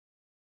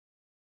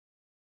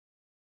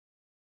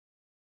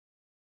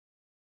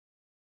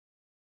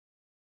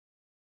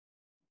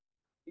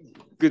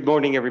Good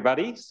morning,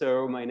 everybody.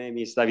 So my name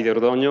is Davide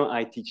Rodogno.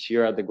 I teach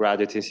here at the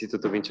Graduate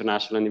Institute of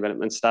International and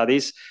Development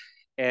Studies,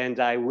 and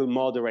I will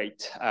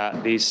moderate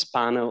this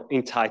panel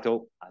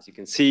entitled, as you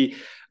can see,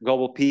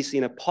 Global Peace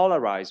in a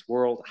Polarized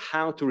World,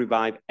 How to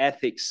Revive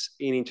Ethics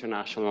in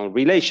International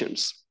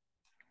Relations.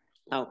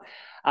 Now,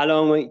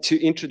 allow me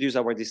to introduce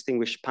our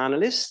distinguished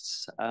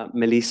panelists,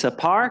 Melissa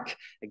Parke,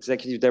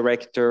 Executive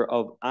Director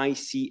of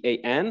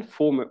ICAN,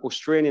 former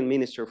Australian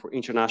Minister for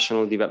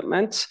International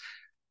Development,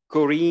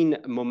 Corinne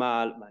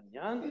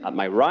Momal-Vanian, at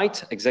my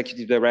right,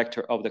 Executive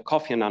Director of the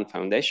Kofi Annan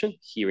Foundation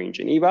here in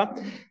Geneva,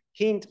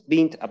 Hind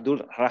bint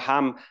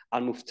Abdulrahman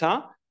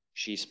al-Muftah,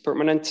 she's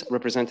permanent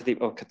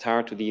representative of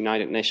Qatar to the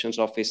United Nations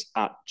office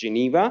at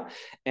Geneva,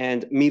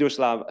 and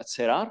Miroslav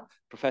Cerar,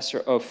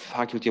 Professor of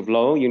Faculty of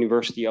Law,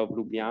 University of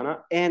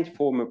Ljubljana, and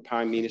former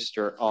Prime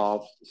Minister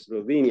of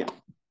Slovenia.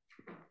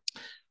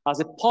 As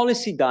a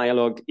policy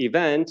dialogue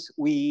event,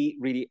 we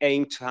really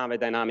aim to have a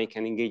dynamic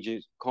and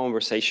engaging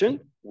conversation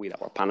with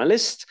our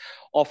panelists,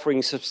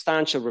 offering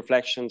substantial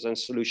reflections and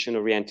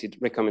solution-oriented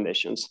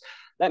recommendations.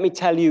 Let me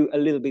tell you a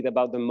little bit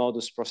about the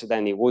modus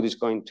procedendi, what is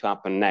going to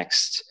happen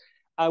next.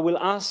 I will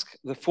ask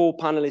the four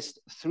panelists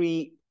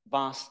three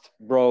vast,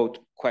 broad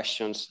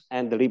questions,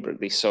 and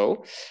deliberately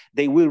so.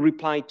 They will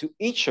reply to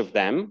each of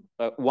them,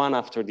 one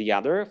after the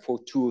other, for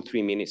 2 or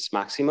 3 minutes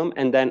maximum,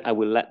 and then I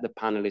will let the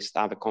panelists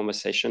have a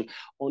conversation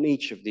on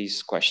each of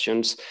these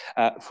questions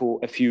for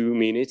a few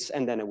minutes,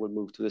 and then I will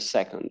move to the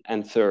second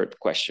and third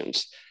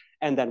questions.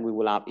 And then we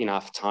will have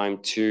enough time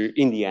to,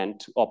 in the end,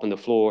 to open the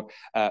floor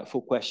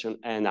for question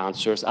and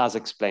answers, as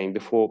explained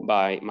before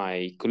by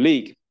my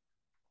colleague.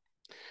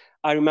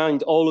 I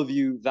remind all of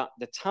you that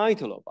the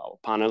title of our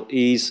panel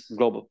is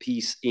Global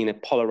Peace in a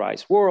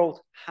Polarized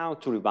World, How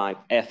to Revive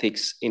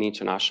Ethics in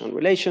International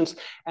Relations.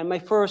 And my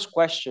first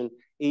question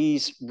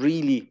is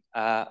really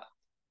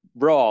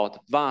broad,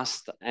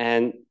 vast,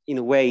 and in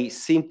a way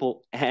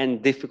simple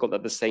and difficult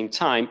at the same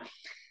time.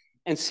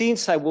 And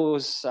since I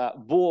was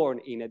born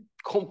in a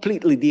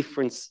completely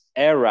different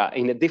era,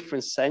 in a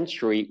different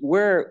century,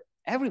 where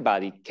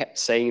everybody kept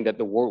saying that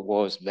the world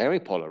was very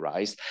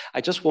polarized,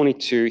 I just wanted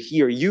to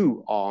hear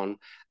you on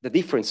the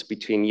difference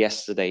between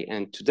yesterday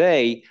and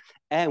today,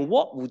 and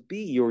what would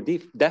be your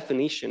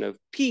definition of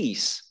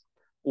peace?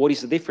 What is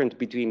the difference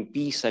between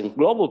peace and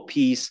global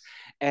peace?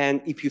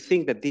 And if you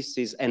think that this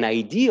is an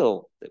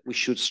ideal that we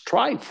should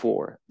strive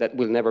for, that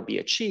will never be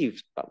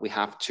achieved, but we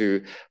have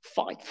to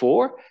fight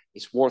for,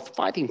 it's worth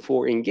fighting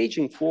for,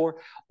 engaging for,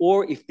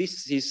 or if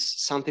this is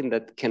something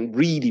that can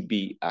really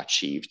be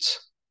achieved.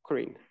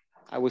 Corinne,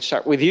 I will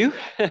start with you,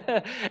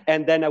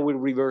 and then I will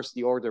reverse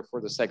the order for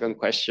the second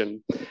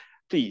question.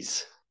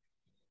 Please.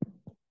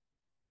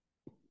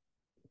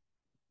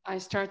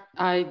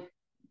 I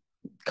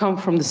come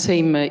from the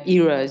same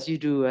era as you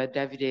do,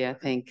 Davide, I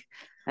think.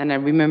 And I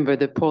remember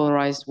the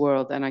polarized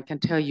world, and I can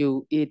tell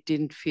you it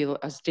didn't feel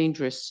as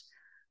dangerous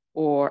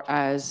or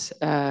as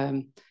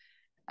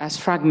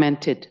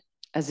fragmented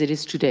as it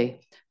is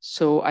today.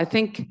 So I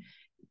think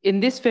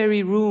in this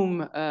very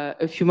room,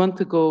 a few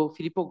months ago,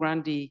 Filippo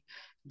Grandi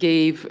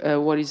gave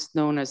what is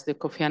known as the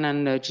Kofi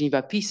Annan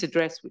Geneva Peace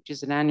Address, which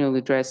is an annual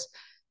address.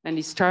 And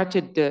he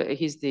started,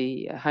 he's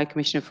the High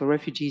Commissioner for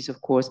Refugees,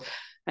 of course,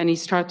 and he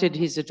started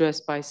his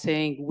address by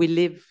saying, we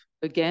live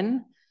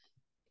again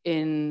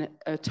in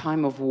a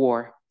time of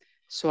war.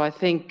 So I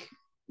think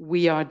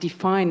we are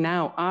defined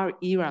now, our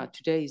era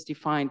today is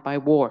defined by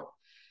war.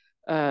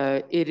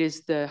 It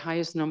is the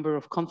highest number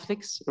of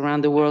conflicts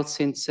around the world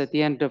since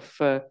the end of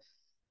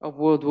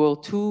World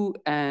War II,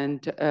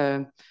 and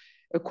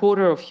a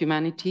quarter of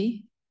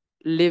humanity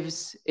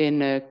lives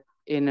in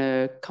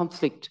a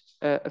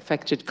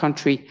conflict-affected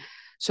country.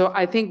 So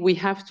I think we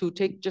have to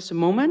take just a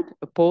moment,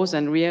 a pause,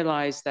 and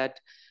realize that,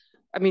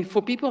 I mean,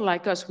 for people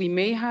like us, we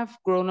may have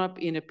grown up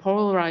in a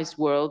polarized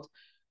world,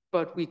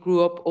 but we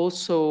grew up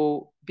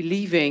also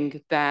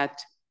believing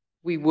that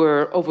we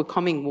were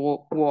overcoming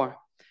war,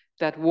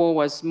 that war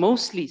was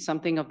mostly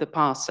something of the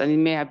past, and it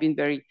may have been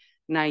very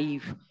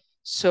naive.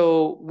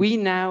 So we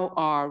now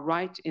are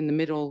right in the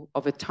middle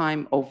of a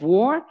time of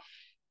war,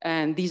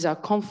 and these are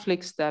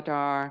conflicts that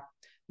are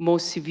more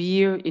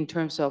severe in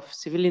terms of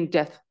civilian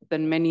death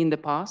than many in the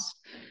past.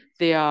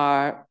 They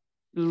are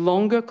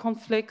longer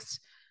conflicts,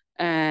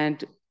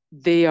 and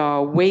they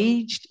are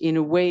waged in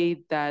a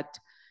way that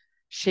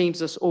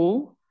shames us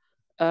all,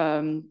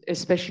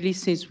 especially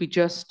since we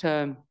just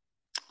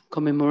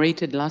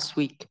commemorated last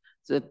week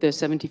the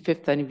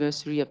 75th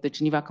anniversary of the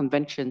Geneva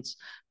Conventions,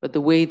 but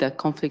the way that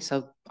conflicts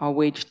are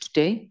waged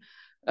today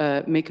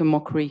make a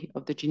mockery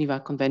of the Geneva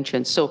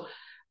Convention. So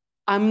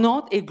I'm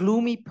not a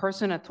gloomy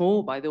person at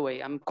all, by the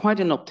way. I'm quite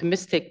an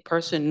optimistic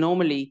person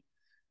normally,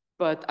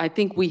 but I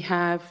think we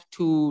have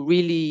to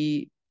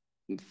really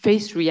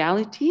face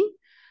reality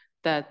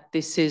that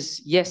this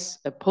is, yes,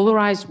 a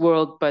polarized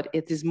world, but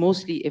it is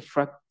mostly a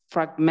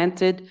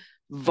fragmented,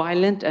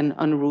 violent, and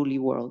unruly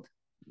world.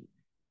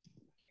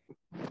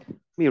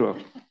 Miro.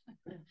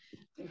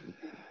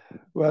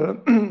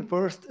 Well,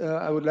 first,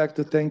 I would like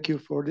to thank you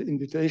for the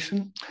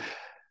invitation.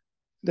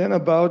 Then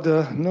about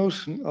the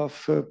notion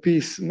of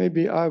peace,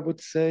 maybe I would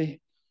say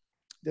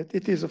that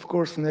it is, of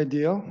course, an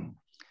ideal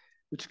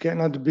which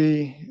cannot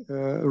be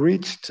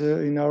reached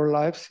in our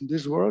lives in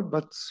this world,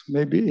 but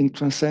maybe in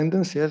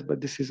transcendence, yes,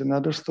 but this is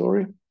another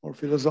story, more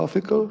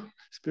philosophical,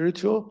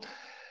 spiritual.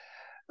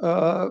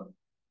 I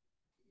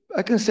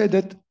can say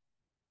that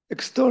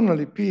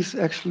externally, peace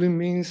actually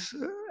means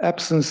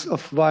absence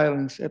of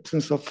violence,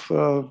 absence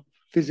of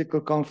physical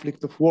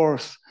conflict, of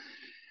wars.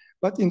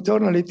 But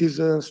internally, it is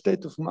a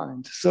state of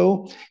mind.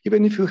 So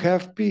even if you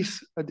have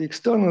peace at the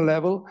external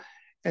level,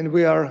 and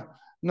we are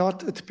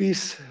not at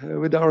peace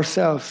with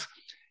ourselves,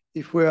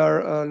 if we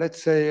are,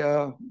 let's say,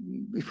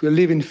 if we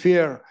live in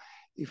fear,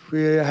 if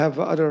we have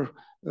other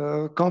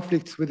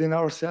conflicts within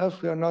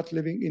ourselves, we are not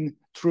living in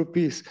true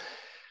peace.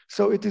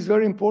 So it is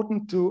very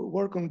important to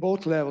work on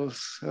both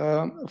levels,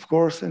 of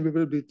course, and we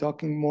will be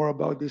talking more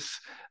about this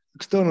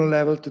external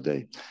level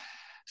today.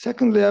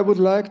 Secondly, I would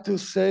like to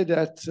say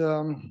that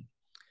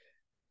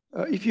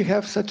if you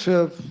have such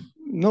a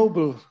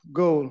noble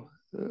goal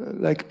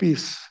like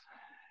peace,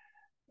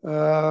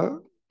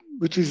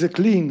 which is a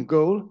clean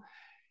goal,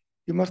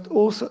 you must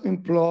also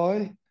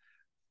employ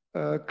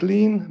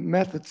clean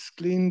methods,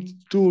 clean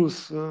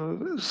tools,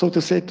 so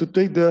to say, to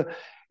take the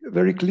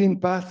very clean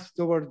path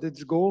toward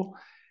this goal,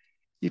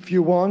 if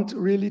you want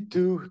really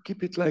to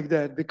keep it like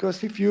that.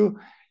 Because if you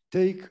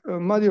take a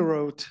muddy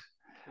road,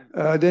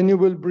 then you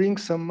will bring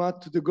some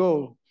mud to the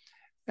goal,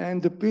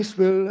 and the peace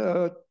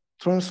will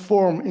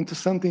transform into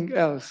something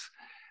else.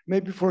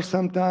 Maybe for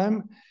some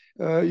time,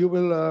 you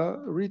will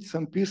reach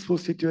some peaceful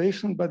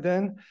situation, but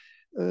then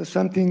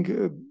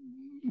something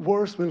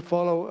worse will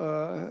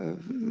follow,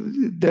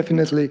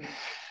 definitely.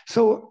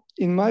 So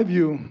in my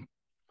view,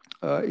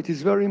 it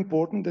is very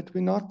important that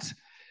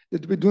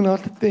we do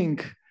not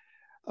think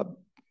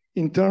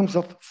in terms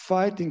of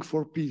fighting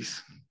for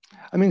peace.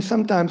 I mean,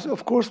 sometimes,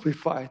 of course, we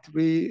fight.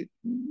 We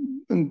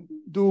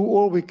do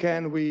all we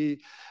can.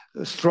 We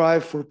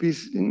strive for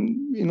peace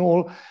in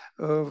all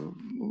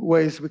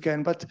ways we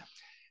can. But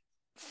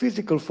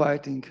physical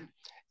fighting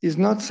is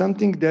not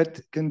something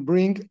that can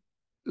bring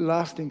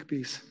lasting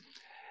peace.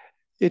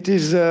 It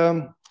is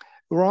a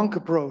wrong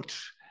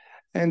approach.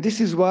 And this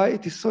is why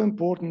it is so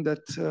important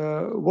that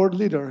world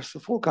leaders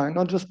of all kinds,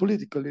 not just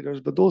political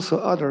leaders, but also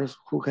others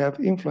who have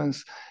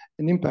influence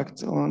and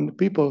impact on the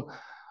people,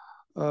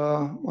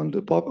 on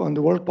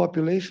the world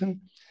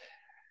population,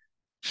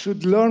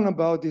 should learn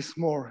about this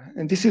more.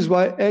 And this is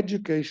why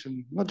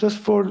education, not just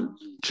for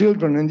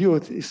children and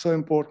youth, is so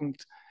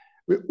important.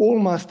 We all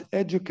must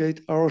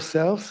educate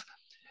ourselves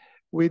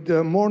with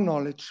more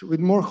knowledge, with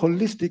more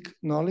holistic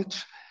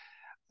knowledge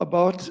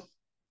about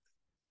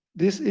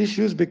these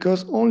issues,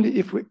 because only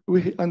if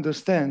we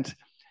understand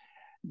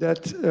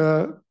that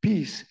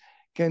peace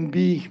can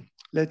be,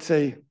 let's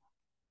say,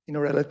 in a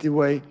relative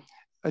way,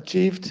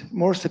 achieved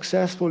more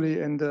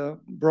successfully and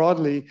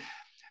broadly,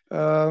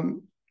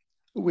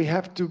 we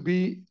have to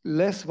be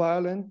less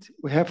violent.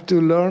 We have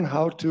to learn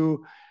how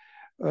to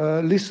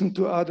listen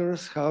to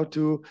others, how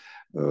to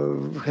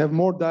have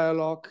more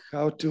dialogue,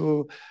 how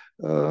to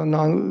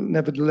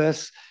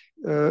nevertheless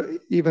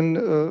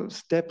even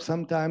step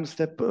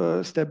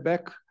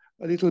back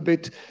a little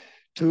bit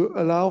to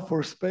allow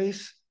for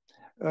space,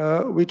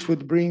 which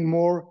would bring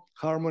more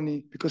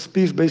harmony, because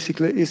peace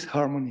basically is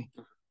harmony.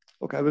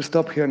 Okay, I will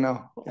stop here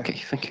now. Okay,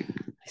 thank you.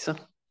 Lisa?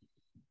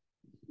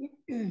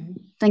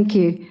 Thank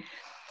you.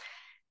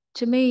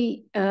 To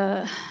me,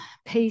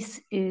 peace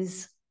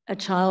is a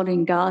child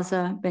in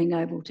Gaza being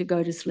able to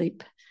go to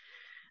sleep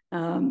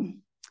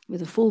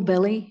with a full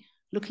belly,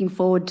 looking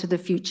forward to the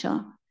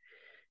future,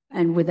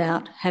 and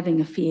without having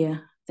a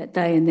fear that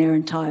they and their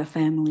entire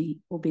family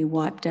will be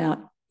wiped out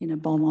in a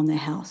bomb on their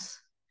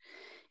house.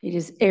 It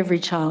is every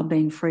child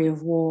being free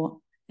of war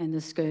and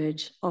the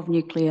scourge of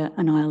nuclear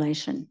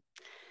annihilation.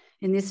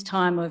 In this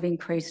time of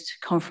increased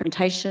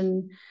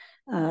confrontation,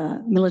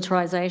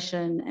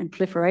 militarization and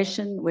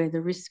proliferation, where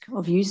the risk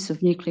of use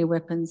of nuclear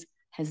weapons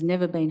has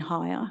never been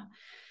higher,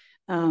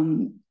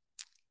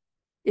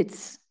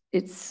 it's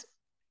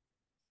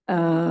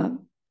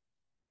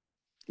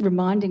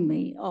reminding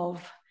me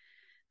of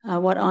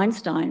what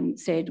Einstein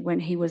said when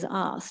he was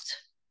asked,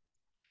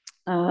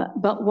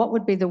 but what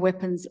would be the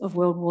weapons of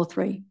World War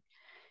III?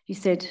 He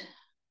said,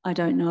 I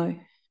don't know,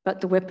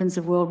 but the weapons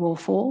of World War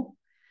IV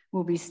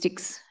will be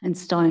sticks and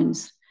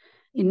stones.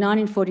 In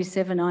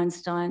 1947,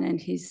 Einstein and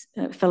his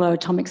fellow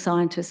atomic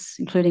scientists,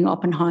 including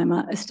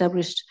Oppenheimer,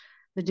 established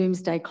the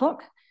Doomsday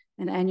Clock,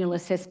 an annual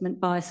assessment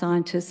by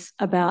scientists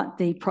about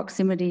the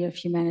proximity of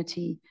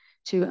humanity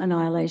to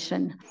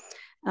annihilation.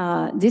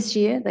 This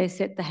year, they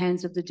set the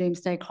hands of the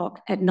Doomsday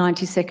Clock at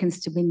 90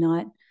 seconds to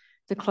midnight,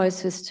 the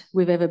closest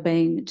we've ever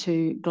been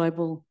to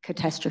global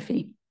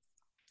catastrophe,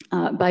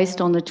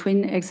 based on the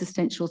twin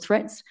existential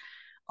threats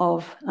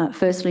of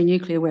firstly,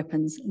 nuclear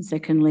weapons, and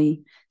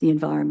secondly, the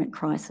environment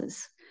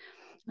crisis.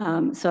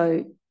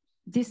 So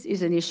this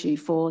is an issue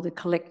for the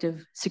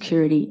collective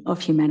security of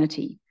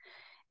humanity.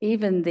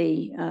 Even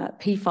the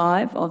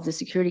P5 of the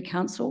Security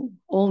Council,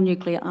 all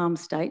nuclear armed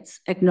states,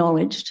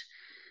 acknowledged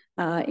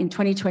in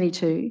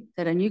 2022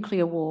 that a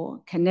nuclear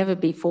war can never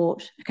be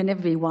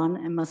won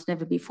and must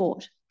never be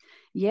fought.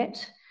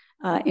 Yet,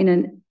 in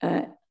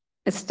an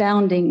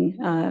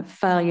astounding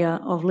failure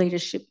of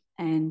leadership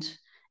and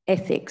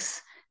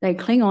ethics, they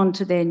cling on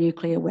to their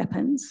nuclear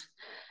weapons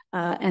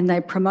and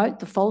they promote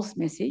the false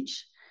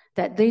message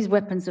that these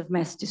weapons of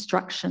mass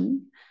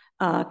destruction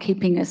are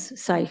keeping us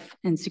safe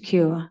and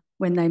secure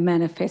when they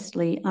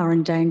manifestly are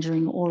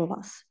endangering all of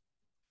us.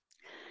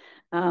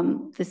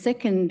 The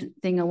second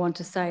thing I want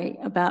to say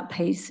about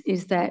peace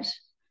is that,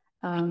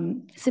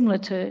 similar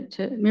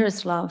to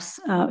Miroslav's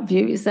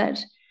view, is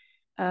that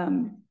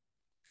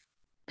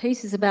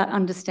peace is about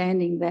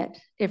understanding that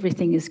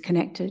everything is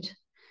connected,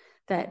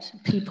 that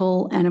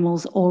people,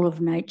 animals, all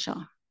of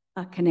nature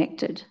are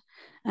connected,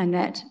 and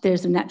that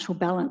there's a natural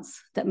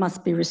balance that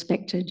must be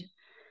respected.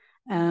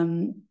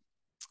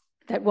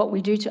 That what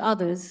we do to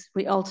others,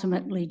 we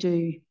ultimately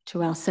do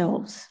to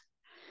ourselves.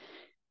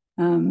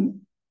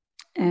 And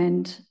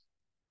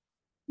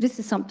this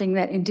is something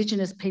that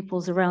Indigenous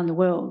peoples around the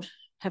world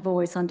have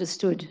always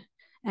understood.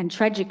 And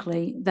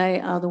tragically, they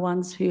are the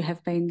ones who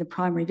have been the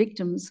primary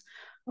victims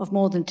of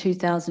more than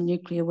 2,000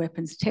 nuclear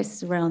weapons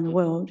tests around the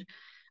world,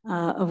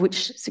 of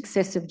which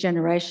successive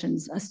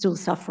generations are still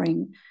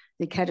suffering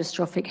the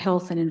catastrophic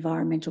health and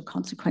environmental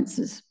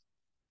consequences.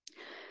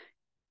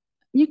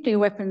 Nuclear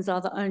weapons are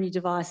the only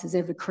devices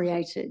ever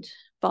created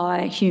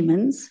by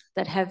humans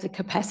that have the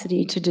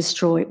capacity to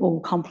destroy all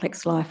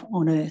complex life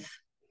on Earth.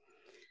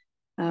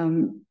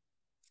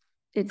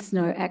 It's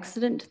no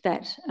accident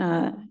that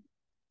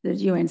the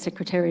UN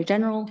Secretary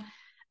General,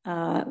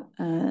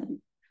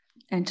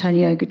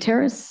 Antonio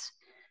Guterres,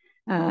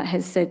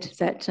 has said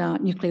that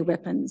nuclear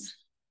weapons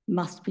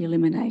must be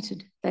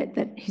eliminated,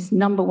 that his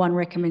 #1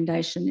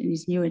 recommendation in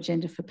his new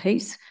agenda for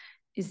peace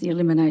is the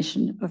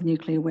elimination of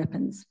nuclear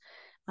weapons.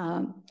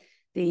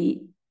 The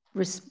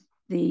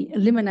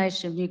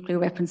elimination of nuclear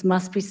weapons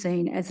must be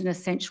seen as an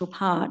essential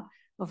part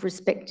of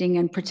respecting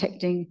and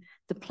protecting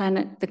the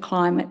planet, the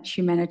climate,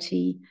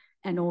 humanity,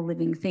 and all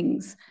living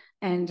things.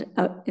 And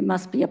it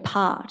must be a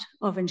part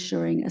of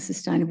ensuring a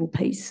sustainable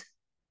peace.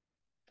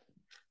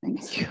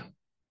 Thanks. Thank you.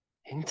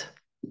 Hind.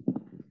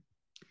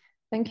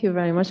 Thank you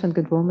very much and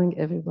good morning,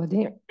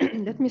 everybody.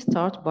 Let me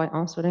start by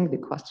answering the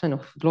question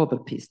of global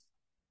peace.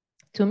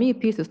 To me,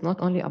 peace is not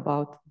only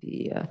about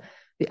the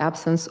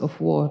absence of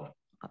war.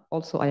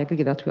 Also, I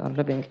agree that we are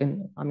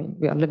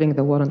living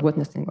the war and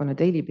witnessing on a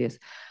daily basis.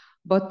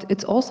 But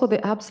it's also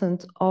the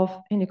absence of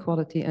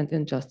inequality and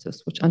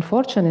injustice, which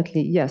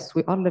unfortunately, yes,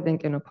 we are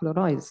living in a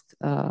polarized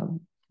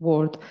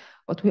world,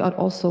 but we are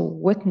also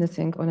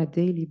witnessing on a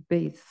daily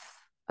basis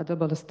a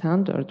double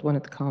standard when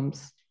it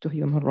comes to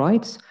human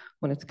rights,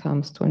 when it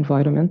comes to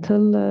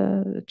environmental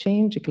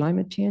change,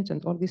 climate change,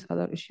 and all these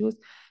other issues.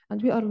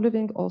 And we are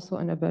living also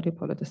in a very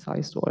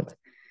politicized world.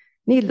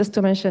 Needless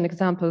to mention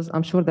examples,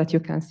 I'm sure that you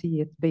can see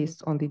it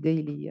based on the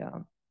daily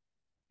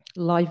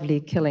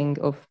lively killing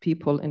of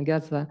people in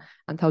Gaza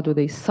and how do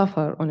they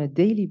suffer on a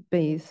daily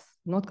basis,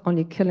 not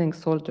only killing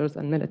soldiers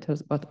and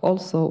militaries, but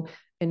also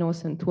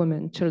innocent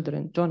women,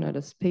 children,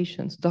 journalists,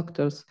 patients,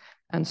 doctors,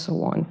 and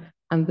so on.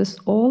 And this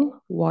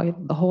all while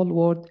the whole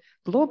world,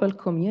 global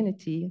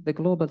community, the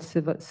global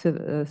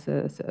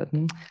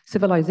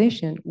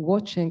civilization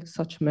watching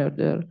such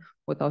murder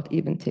without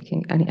even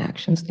taking any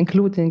actions,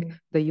 including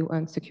the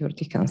UN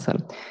Security Council.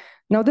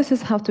 Now, this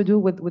is how to do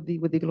with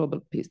the global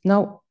peace.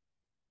 Now,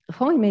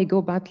 if I may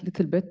go back a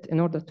little bit in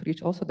order to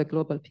reach also the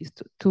global peace,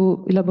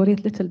 to elaborate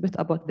a little bit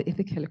about the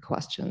ethical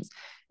questions.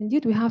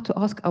 Indeed, we have to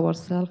ask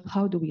ourselves,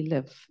 how do we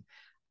live?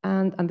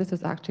 And this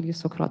is actually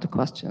Socratic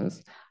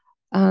questions.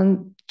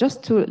 And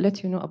just to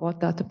let you know about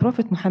that, the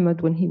Prophet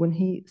Muhammad, when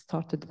he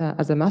started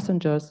as a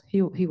messenger,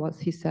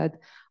 he said,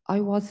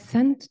 I was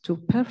sent to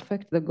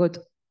perfect the good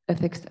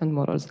ethics and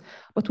morals.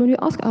 But when we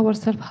ask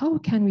ourselves, how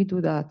can we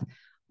do that?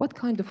 What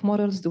kind of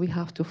morals do we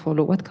have to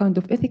follow? What kind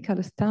of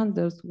ethical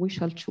standards we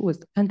shall choose?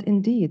 And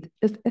indeed,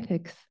 is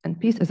ethics and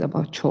peace is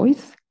about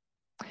choice?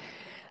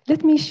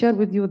 Let me share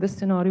with you this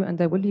scenario, and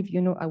I will leave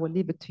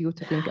it to you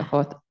to think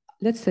about.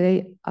 Let's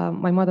say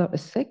my mother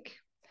is sick,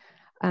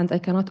 and I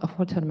cannot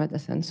afford her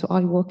medicine. So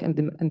I walk in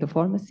the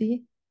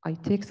pharmacy, I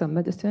take some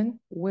medicine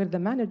where the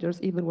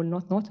managers even will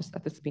not notice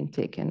that it's been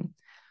taken.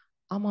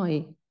 Am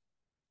I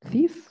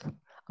thief?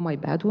 Am I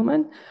bad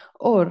woman?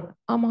 Or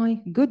am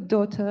I good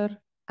daughter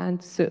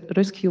and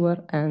rescuer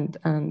and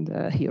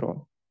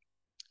hero?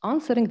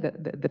 Answering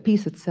the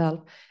piece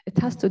itself, it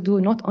has to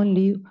do not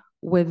only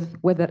with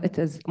whether it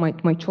is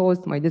my choice,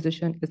 my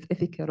decision is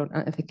ethical or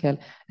unethical.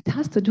 It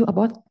has to do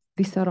about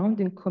the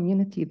surrounding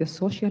community, the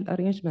social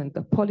arrangement,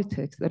 the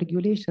politics, the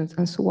regulations,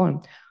 and so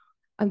on.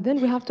 And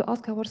then we have to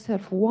ask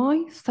ourselves,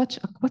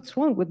 what's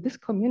wrong with this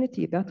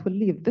community that will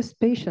leave this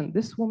patient,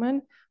 this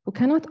woman who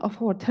cannot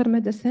afford her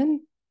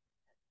medicine?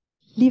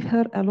 leave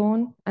her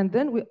alone, and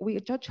then we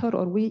judge her,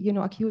 or we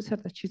accuse her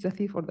that she's a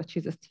thief or that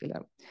she's a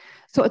stealer.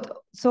 So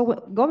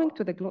going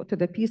to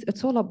the peace,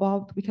 it's all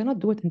about, we cannot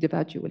do it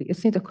individually.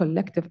 It's need a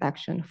collective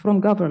action from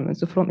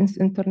governments, from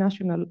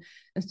international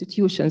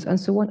institutions, and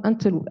so on,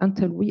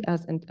 until we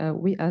as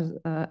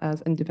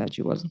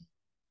individuals.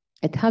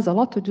 It has a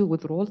lot to do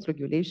with rules,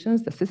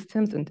 regulations, the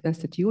systems and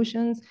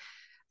institutions,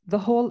 the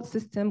whole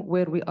system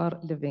where we are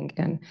living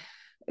in.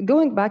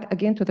 Going back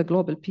again to the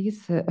global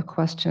peace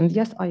question,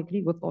 yes, I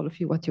agree with all of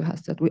you what you have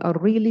said. We are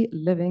really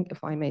living,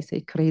 if I may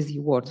say, crazy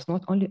world. It's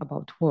not only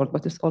about war,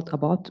 but it's also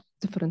about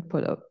different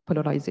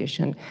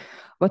polarization.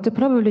 But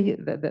probably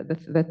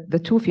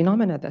the two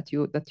phenomena that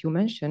you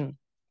mentioned,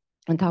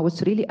 and how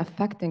it's really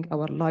affecting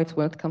our lives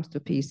when it comes to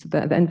peace,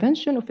 the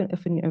invention of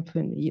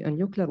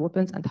nuclear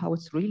weapons and how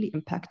it's really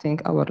impacting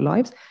our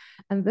lives,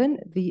 and then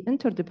the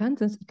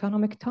interdependence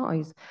economic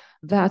ties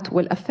that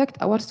will affect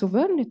our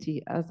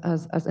sovereignty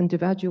as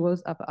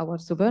individuals, our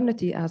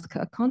sovereignty as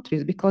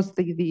countries, because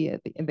the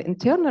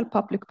internal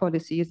public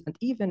policies and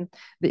even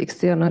the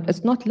external,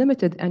 it's not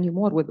limited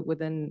anymore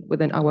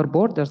within our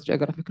borders,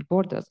 geographical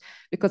borders,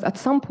 because at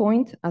some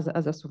point, as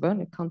a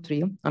sovereign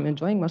country, I'm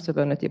enjoying my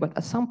sovereignty, but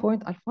at some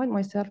point I'll find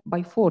myself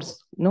by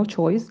force, no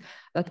choice,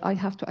 that I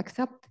have to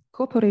accept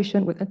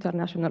cooperation with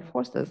international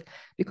forces,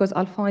 because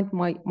I'll find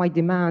my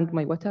demand,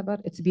 my whatever,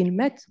 it's been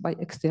met by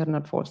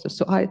external forces.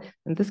 So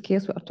in this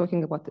case, we are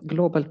talking about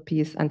global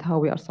peace and how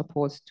we are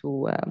supposed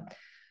to,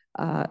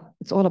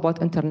 it's all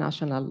about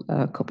international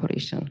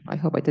cooperation. I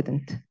hope I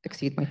didn't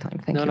exceed my time.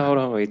 Thank you.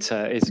 No,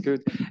 it's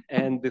good.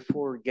 And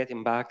before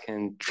getting back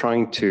and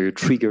trying to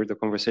trigger the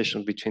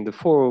conversation between the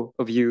four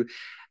of you,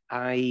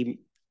 I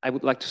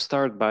would like to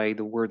start by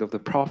the word of the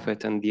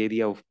Prophet and the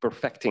idea of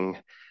perfecting,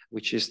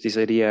 which is this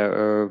idea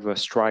of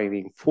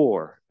striving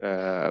for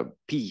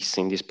peace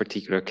in this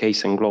particular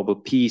case, and global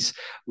peace,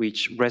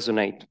 which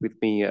resonate with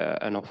me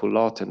an awful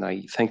lot. And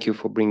I thank you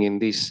for bringing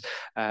this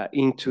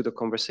into the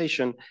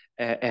conversation.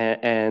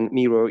 And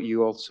Miro,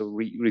 you also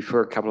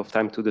refer a couple of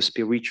times to the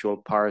spiritual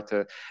part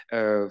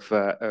of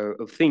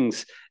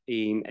things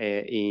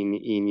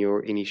in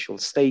your initial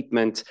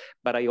statement,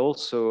 but I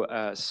also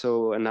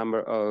saw a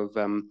number of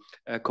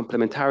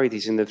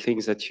complementarities in the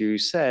things that you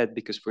said,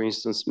 because, for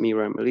instance,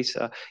 Mira and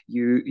Melissa,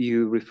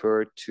 you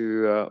referred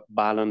to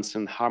balance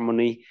and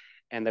harmony,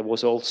 and I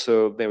was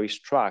also very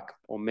struck,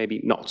 or maybe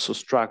not so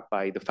struck,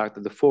 by the fact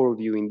that the four of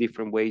you in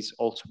different ways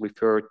also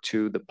referred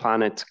to the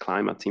planet,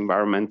 climate,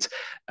 environment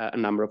a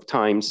number of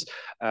times,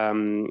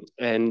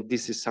 and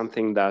this is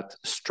something that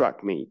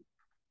struck me.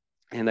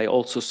 And I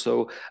also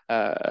saw,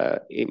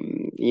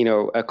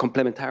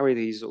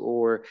 complementarities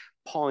or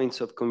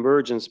points of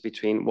convergence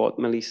between what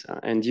Melissa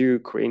and you,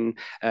 Corinne,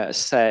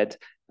 said.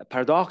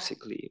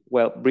 Paradoxically,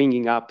 well,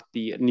 bringing up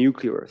the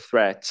nuclear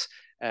threat,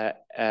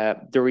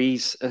 there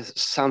is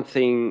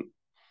something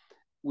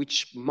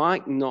which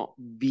might not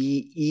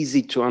be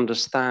easy to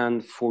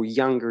understand for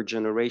younger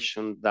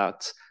generation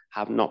that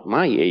have not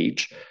my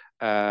age.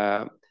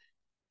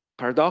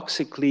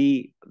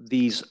 Paradoxically,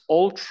 this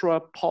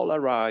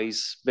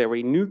ultra-polarized,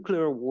 very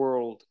nuclear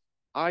world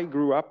I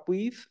grew up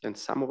with, and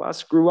some of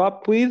us grew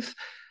up with,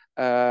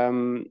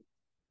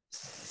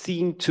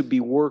 seem to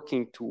be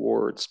working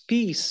towards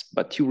peace,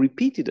 but you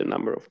repeated a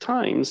number of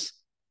times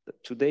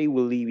that today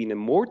we live in a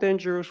more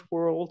dangerous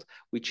world,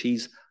 which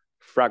is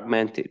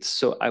fragmented.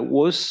 So I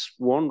was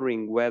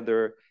wondering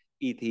whether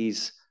it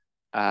is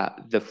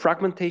the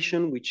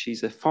fragmentation, which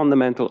is a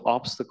fundamental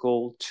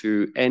obstacle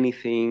to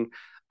anything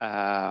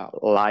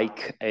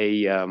like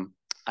a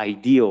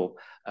ideal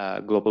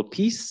global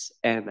peace,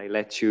 and I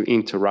let you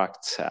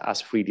interact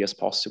as freely as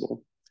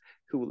possible.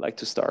 Who would like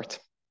to start?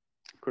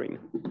 Corinne.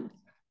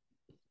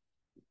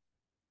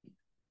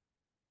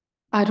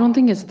 I don't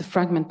think it's the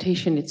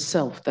fragmentation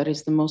itself that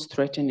is the most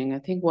threatening. I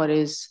think what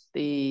is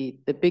the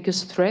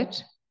biggest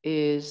threat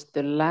is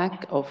the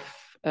lack of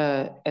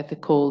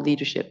ethical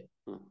leadership,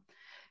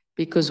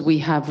 because we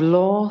have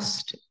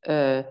lost,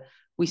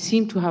 we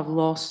seem to have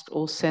lost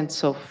all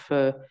sense of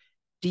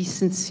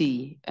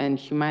decency and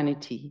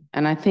humanity.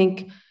 And I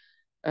think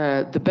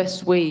the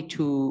best way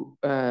to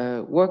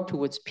work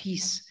towards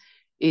peace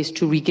is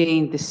to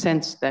regain the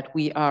sense that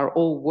we are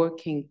all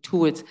working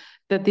towards,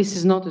 that this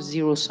is not a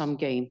zero-sum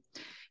game.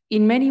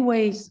 In many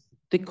ways,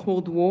 the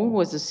Cold War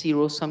was a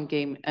zero-sum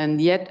game, and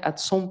yet at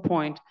some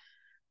point,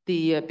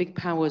 the big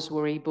powers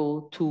were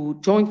able to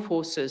join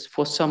forces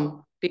for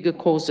some bigger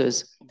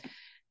causes.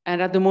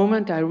 And at the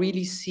moment, I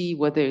really see,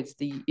 whether it's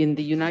in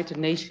the United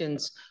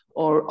Nations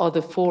or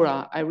other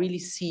fora, I really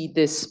see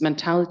this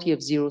mentality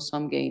of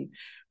zero-sum game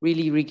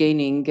really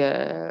regaining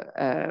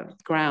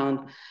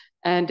ground.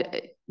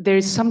 And there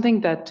is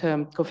something that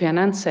Kofi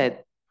Annan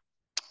said,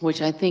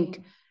 which I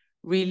think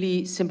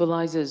really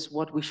symbolizes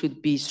what we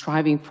should be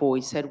striving for.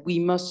 He said, we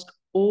must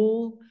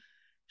all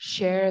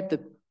share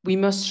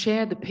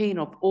the pain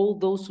of all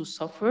those who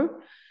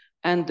suffer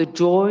and the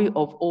joy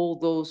of all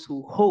those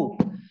who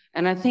hope.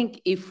 And I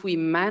think if we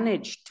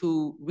manage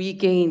to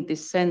regain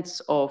this sense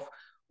of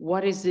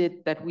what is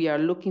it that we are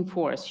looking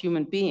for as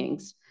human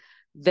beings,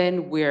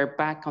 then we're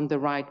back on the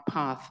right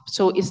path.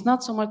 So it's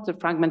not so much the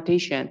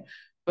fragmentation,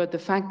 but the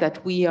fact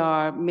that we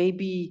are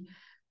maybe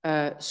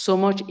so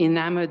much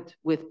enamored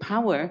with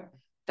power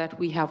that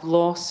we have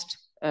lost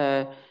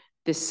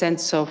this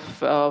sense of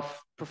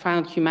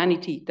profound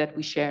humanity that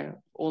we share,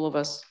 all of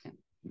us.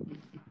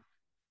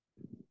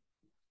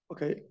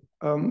 Okay.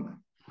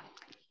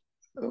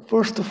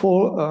 First of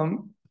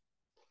all,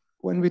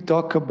 when we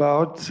talk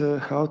about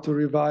how to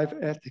revive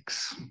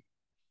ethics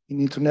in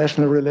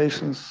international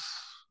relations,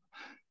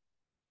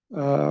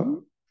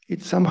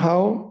 it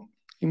somehow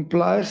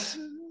implies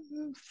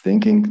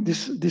thinking,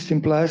 this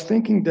implies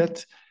thinking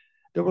that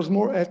there was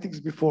more ethics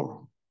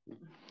before.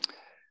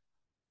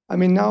 I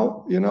mean,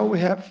 now, you know, we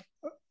have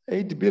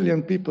 8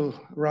 billion people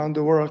around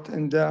the world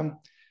and a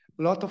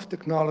lot of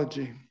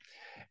technology.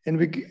 And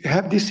we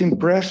have this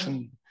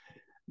impression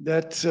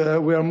that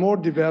we are more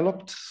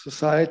developed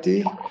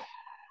society,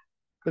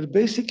 but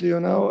basically, you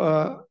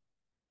know,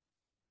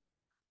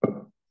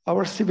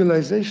 our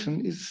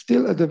civilization is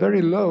still at a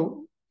very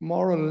low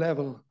moral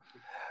level.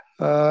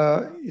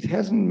 It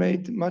hasn't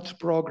made much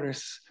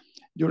progress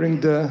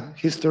during the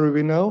history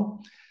we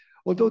know,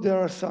 although there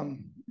are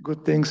some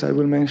good things I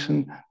will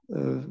mention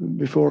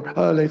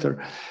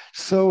later.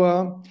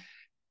 So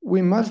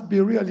we must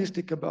be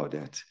realistic about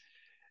that.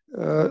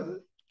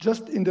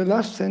 Just in the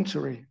last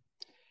century,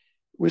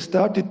 we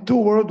started 2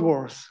 world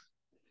wars,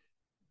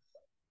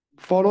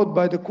 followed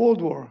by the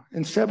Cold War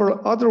and several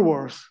other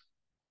wars.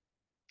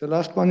 The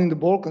last one in the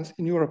Balkans,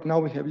 in Europe, now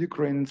we have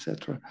Ukraine,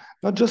 etc.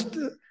 Not just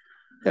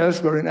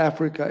elsewhere in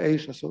Africa,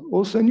 Asia, so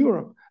also in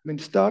Europe. I mean,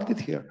 it started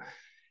here,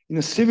 in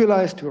a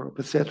civilized Europe,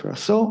 etc.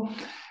 So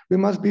we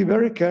must be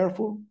very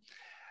careful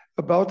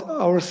about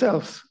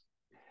ourselves,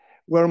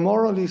 where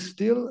moral is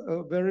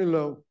still very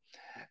low.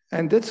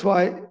 And that's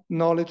why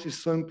knowledge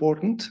is so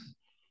important,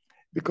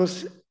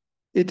 because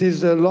it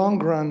is a long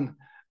run,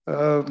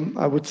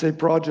 I would say,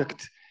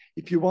 project.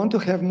 If you want to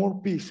have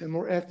more peace and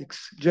more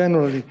ethics,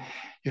 generally,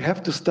 you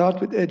have to start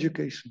with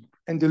education.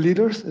 And the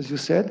leaders, as you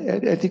said,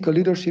 ethical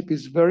leadership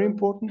is very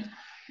important,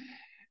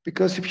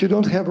 because if you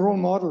don't have role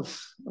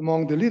models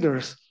among the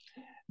leaders,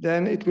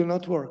 then it will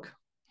not work.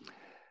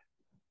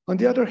 On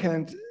the other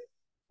hand,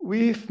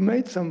 we've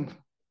made some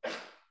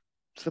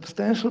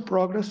substantial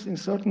progress in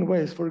certain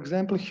ways. For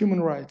example,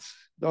 human rights,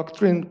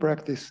 doctrine,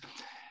 practice,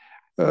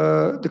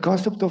 the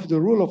concept of the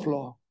rule of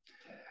law,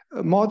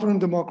 modern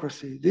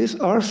democracy. These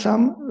are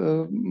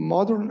some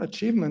modern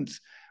achievements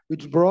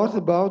which brought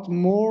about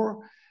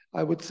more,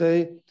 I would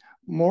say,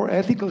 more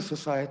ethical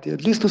society,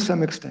 at least to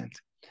some extent.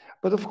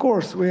 But of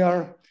course, we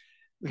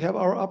have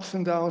our ups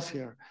and downs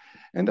here.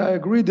 And I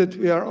agree that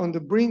we are on the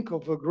brink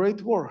of a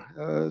great war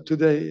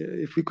today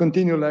if we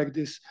continue like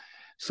this.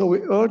 So we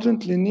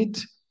urgently need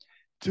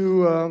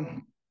to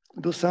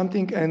do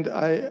something, and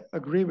I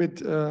agree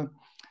with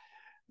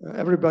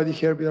everybody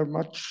here. We are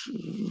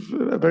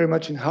very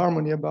much in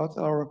harmony about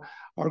our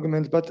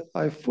arguments, but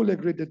I fully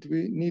agree that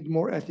we need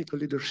more ethical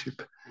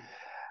leadership.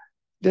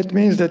 That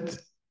means that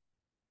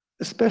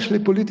especially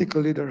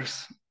political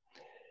leaders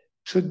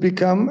should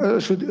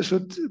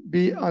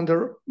be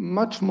under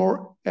much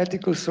more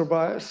ethical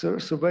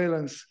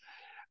surveillance.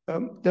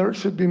 There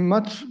should be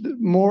much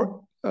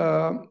more.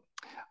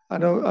 I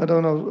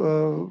don't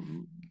know.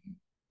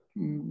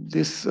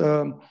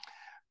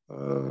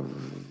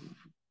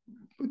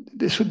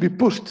 They should be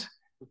pushed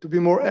to be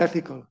more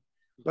ethical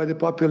by the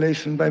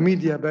population, by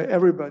media, by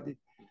everybody.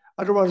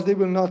 Otherwise, they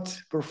will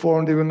not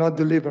perform. They will not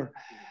deliver.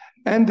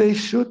 And they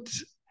should.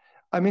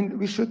 I mean,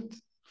 we should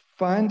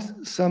find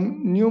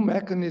some new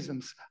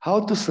mechanisms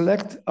how to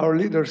select our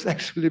leaders,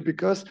 actually,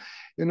 because,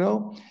 you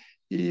know,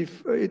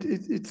 if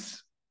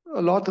it's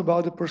a lot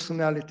about the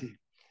personality.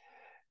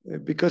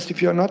 Because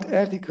if you're not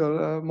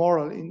ethical,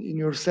 moral in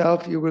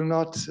yourself, you will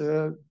not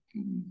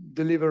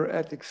deliver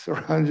ethics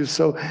around you.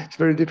 So it's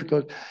very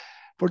difficult.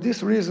 For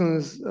this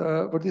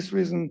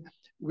reason,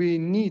 we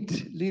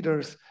need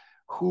leaders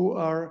who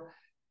are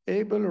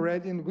able,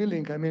 ready, and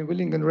willing. I mean,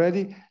 willing and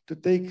ready to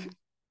take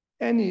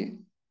any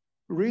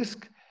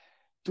risk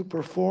to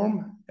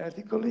perform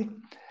ethically,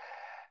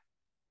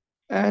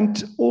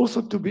 and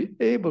also to be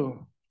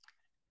able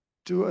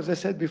to, as I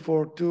said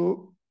before,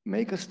 to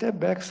make a step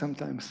back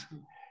sometimes.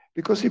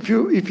 Because if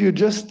you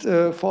just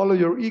follow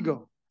your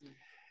ego,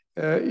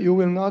 you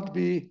will not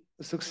be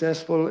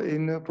successful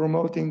in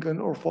promoting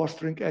or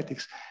fostering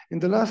ethics. In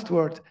the last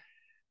word,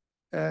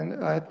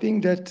 and I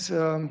think that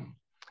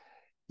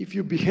if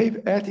you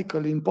behave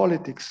ethically in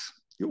politics,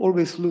 you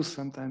always lose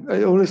sometimes.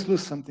 You always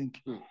lose something.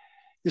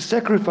 You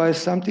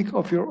sacrifice something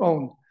of your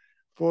own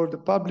for the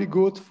public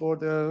good, for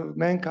the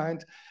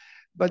mankind.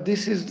 But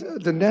this is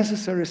the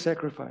necessary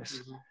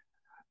sacrifice.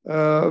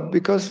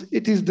 Because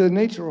it is the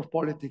nature of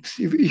politics.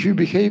 If you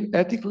behave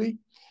ethically,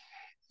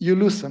 you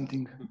lose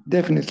something,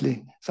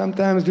 definitely.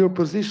 Sometimes your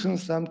position,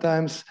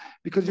 sometimes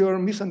because you are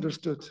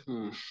misunderstood.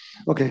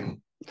 Okay.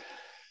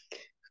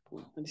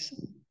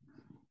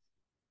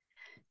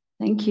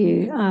 Thank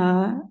you.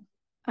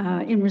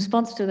 In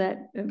response to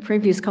that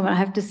previous comment, I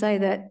have to say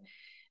that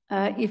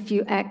if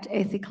you act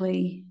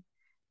ethically,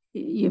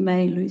 you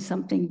may lose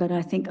something, but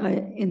I think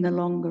in the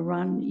longer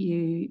run,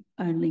 you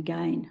only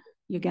gain.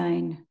 You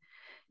gain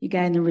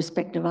the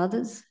respect of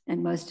others,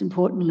 and most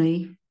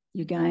importantly,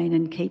 you gain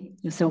and keep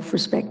your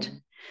self-respect.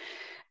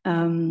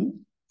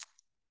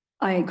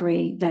 I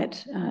agree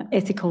that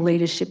ethical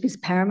leadership is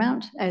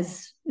paramount.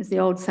 As the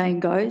old saying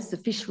goes, the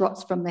fish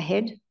rots from the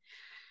head.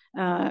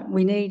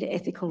 We need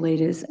ethical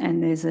leaders,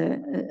 and there's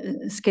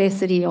a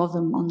scarcity of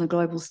them on the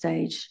global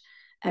stage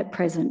at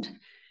present.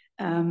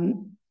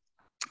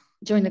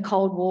 During the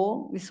Cold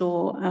War, we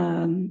saw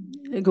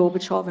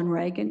Gorbachev and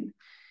Reagan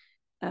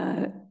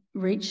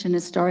reach an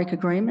historic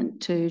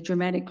agreement to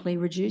dramatically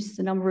reduce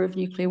the number of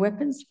nuclear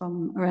weapons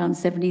from around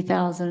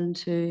 70,000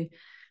 to,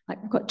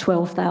 like, we've got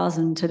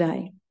 12,000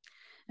 today.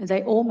 And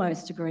they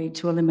almost agreed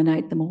to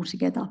eliminate them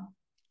altogether.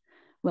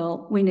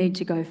 Well, we need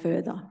to go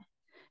further.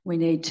 We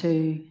need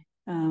to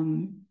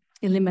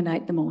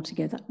eliminate them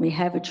altogether. We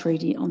have a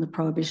treaty on the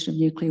prohibition of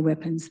nuclear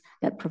weapons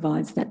that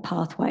provides that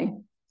pathway.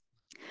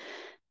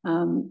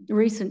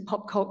 Recent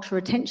pop culture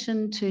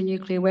attention to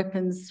nuclear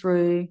weapons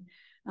through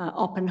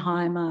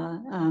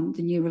Oppenheimer,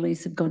 the new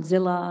release of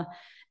Godzilla,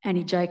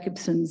 Annie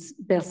Jacobson's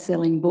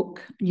best-selling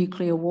book,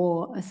 Nuclear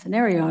War, A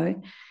Scenario,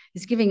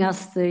 is giving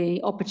us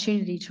the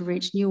opportunity to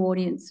reach new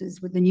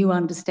audiences with the new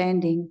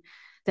understanding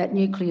that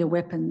nuclear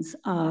weapons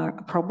are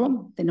a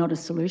problem, they're not a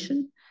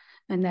solution,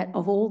 and that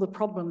of all the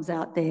problems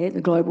out there,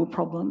 the global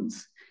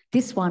problems,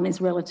 this one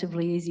is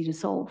relatively easy to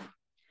solve.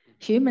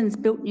 Humans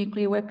built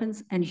nuclear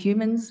weapons and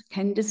humans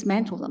can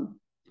dismantle them.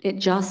 It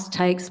just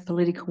takes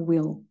political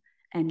will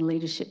and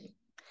leadership.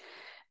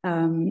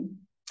 And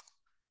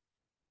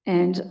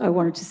I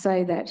wanted to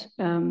say that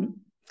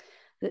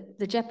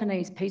the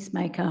Japanese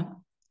peacemaker,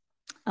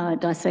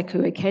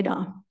 Daisaku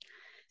Ikeda,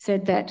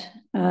 said that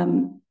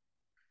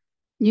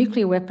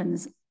nuclear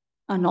weapons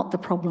are not the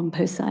problem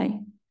per se,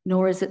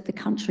 nor is it the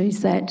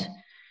countries that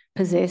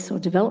possess or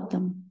develop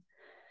them.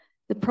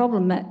 The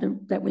problem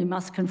that we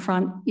must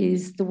confront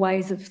is the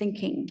ways of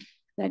thinking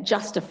that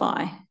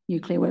justify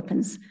nuclear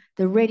weapons,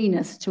 the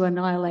readiness to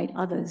annihilate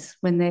others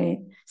when they're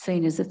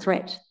seen as a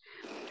threat.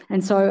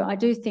 And so I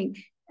do think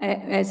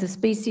as a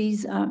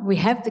species, we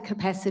have the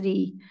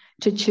capacity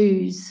to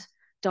choose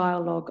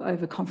dialogue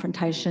over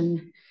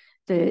confrontation,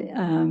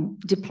 the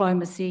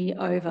diplomacy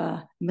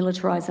over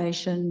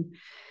militarization,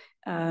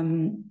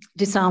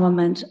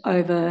 disarmament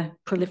over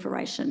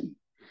proliferation.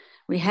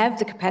 We have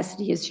the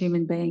capacity as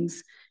human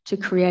beings to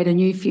create a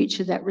new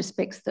future that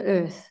respects the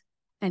earth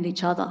and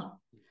each other.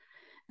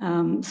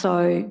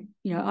 So,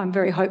 you know, I'm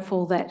very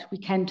hopeful that we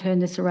can turn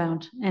this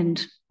around,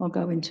 and I'll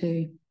go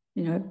into,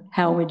 you know,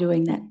 how we're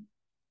doing that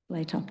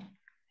later.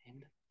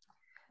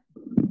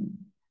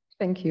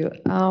 Thank you.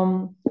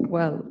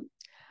 Well,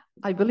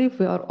 I believe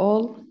we are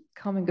all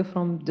coming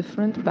from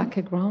different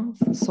backgrounds,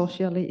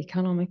 socially,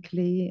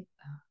 economically,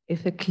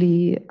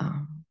 ethically,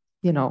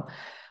 you know,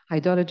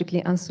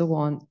 ideologically, and so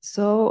on.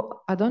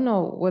 So I don't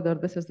know whether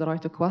this is the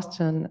right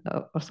question,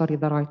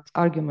 the right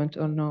argument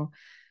or no.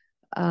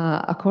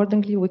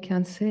 Accordingly, we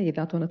can say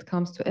that when it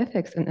comes to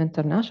ethics in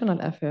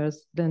international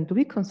affairs, then do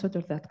we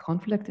consider that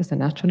conflict is a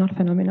natural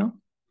phenomenon?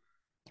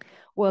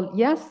 Well,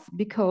 yes,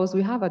 because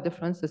we have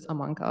differences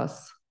among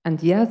us.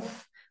 And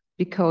yes,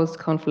 because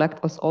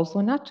conflict is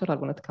also natural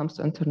when it comes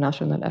to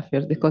international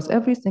affairs, because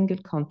every single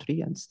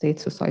country and state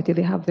society,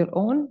 they have their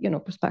own, you know,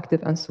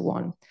 perspective and so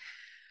on.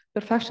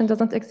 Perfection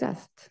doesn't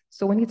exist.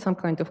 So we need some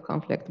kind of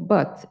conflict.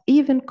 But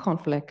even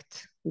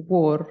conflict,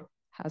 war,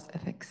 has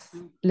ethics,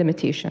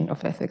 limitation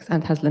of ethics,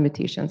 and has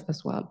limitations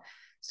as well.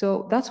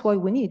 So that's why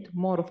we need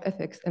more of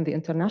ethics in the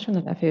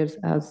international affairs,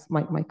 as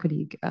my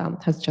colleague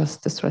has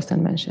just stressed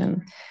and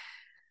mentioned.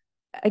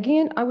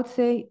 Again, I would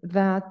say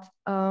that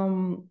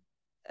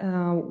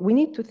we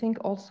need to think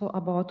also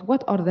about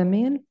what are the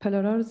main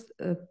pillars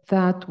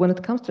that when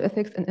it comes to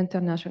ethics in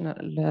international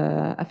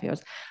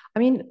affairs. I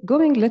mean,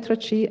 going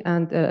literature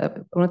and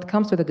when it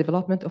comes to the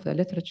development of the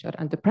literature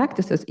and the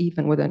practices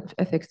even within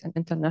ethics and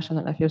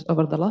international affairs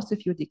over the last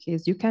few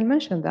decades, you can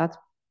mention that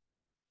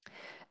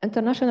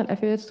international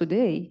affairs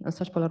today in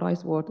such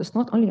polarized world is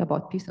not only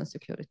about peace and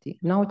security.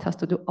 Now it has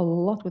to do a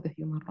lot with the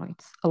human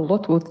rights, a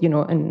lot with, you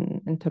know,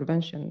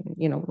 intervention,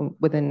 you know,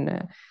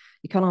 within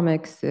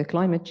economics,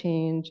 climate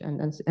change,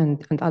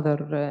 and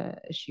other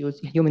issues,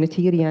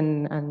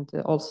 humanitarian, and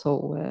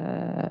also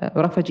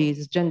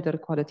refugees, gender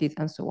equalities,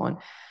 and so on.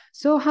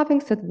 So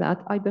having said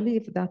that, I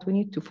believe that we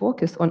need to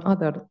focus on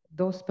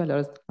those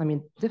pillars. I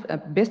mean,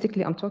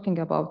 basically, I'm talking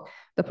about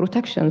the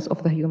protections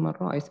of the human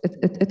rights.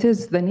 It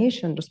is the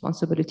nation's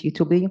responsibility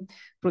to be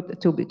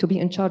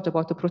in charge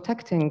about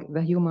protecting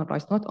the human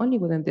rights, not only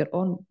within their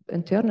own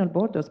internal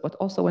borders, but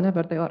also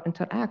whenever they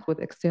interact with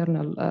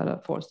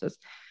external forces.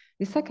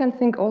 The second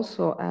thing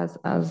also,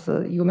 as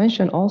you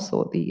mentioned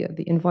also, the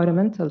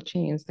environmental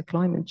change, the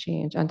climate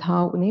change, and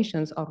how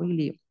nations are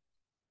really,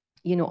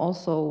 you know,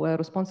 also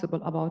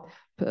responsible about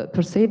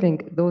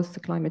perceiving those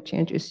climate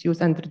change issues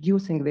and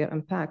reducing their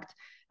impact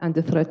and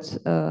the threats.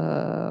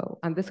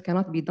 And this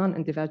cannot be done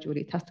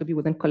individually. It has to be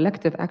within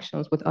collective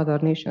actions with other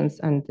nations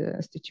and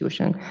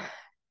institutions.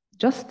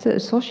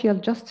 social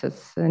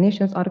justice.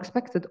 Nations are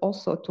expected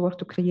also to work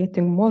to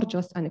creating more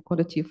just and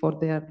equality for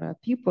their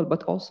people,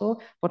 but also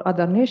for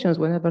other nations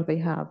whenever they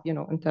have,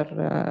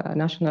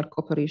 international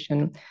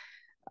cooperation.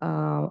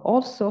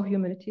 Also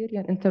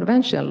humanitarian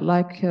intervention,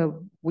 like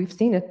we've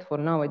seen it for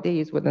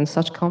nowadays within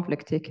such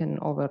conflict taken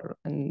over,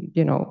 and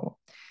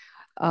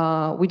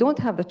we don't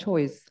have the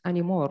choice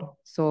anymore.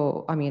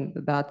 So I mean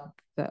that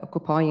the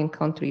occupying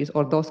countries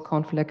or those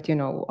conflict,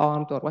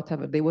 armed or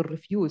whatever, they will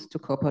refuse to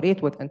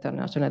cooperate with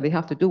international. They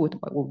have to do it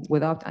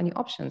without any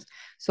options.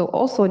 So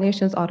also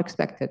nations are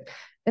expected.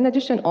 In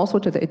addition, also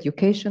to the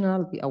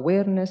educational, the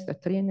awareness, the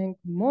training,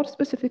 more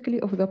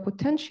specifically of the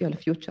potential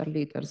future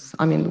leaders.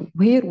 I mean,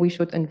 here we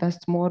should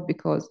invest more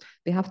because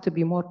they have to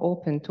be more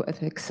open to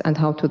ethics and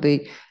how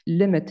they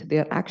limit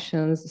their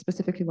actions,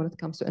 specifically when it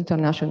comes to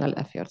international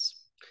affairs.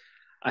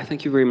 I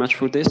thank you very much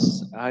for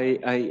this.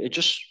 I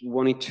just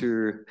wanted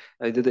to,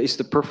 it's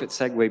the perfect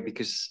segue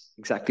because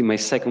exactly my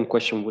second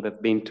question would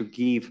have been to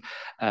give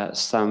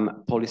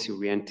some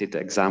policy-oriented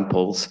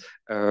examples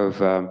of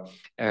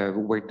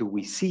where do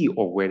we see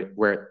or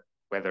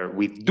whether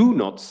we do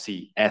not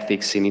see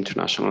ethics in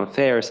international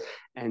affairs.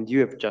 And you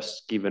have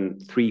just given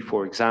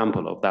 3-4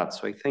 examples of that.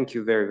 So I thank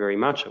you very, very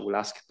much. I will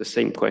ask the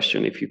same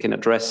question if you can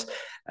address.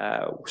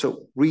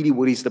 So really,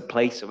 what is the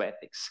place of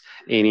ethics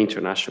in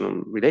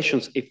international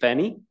relations, if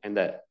any? And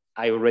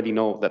I already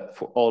know that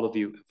for all of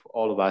you, for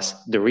all of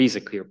us, there is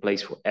a clear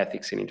place for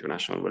ethics in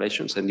international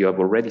relations. And you have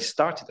already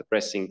started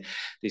addressing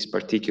this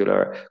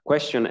particular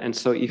question. And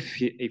so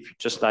if you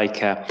just like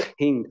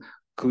Hind,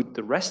 could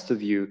the rest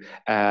of you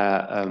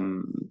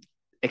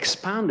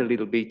expand a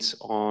little bit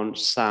on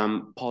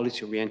some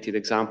policy-oriented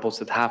examples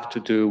that have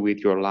to do with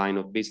your line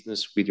of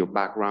business, with your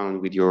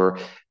background, with your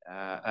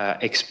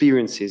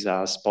experiences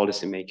as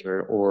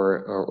policymaker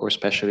or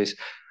specialist?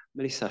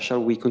 Melissa,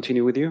 shall we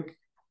continue with you?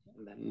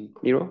 And then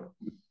Miro?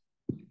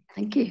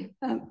 Thank you.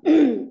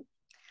 I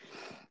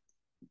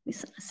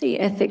see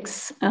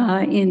ethics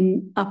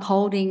in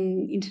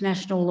upholding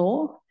international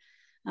law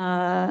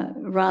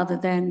rather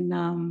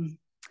than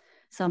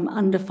some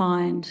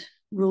undefined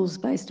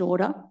rules-based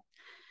order.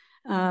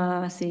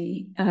 I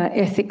see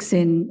ethics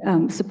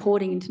in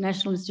supporting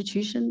international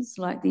institutions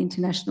like the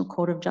International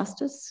Court of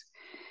Justice.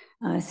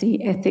 I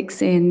see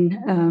ethics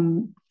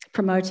in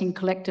promoting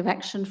collective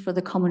action for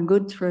the common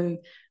good through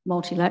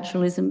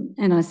multilateralism,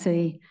 and I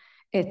see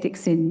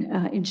ethics in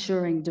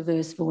ensuring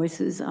diverse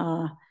voices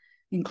are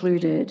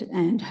included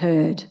and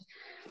heard.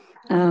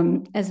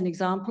 As an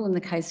example, in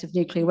the case of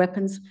nuclear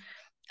weapons,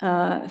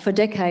 for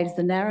decades,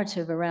 the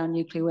narrative around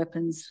nuclear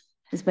weapons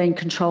has been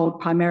controlled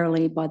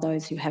primarily by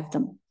those who have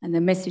them. And the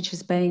message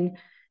has been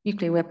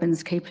nuclear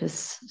weapons keep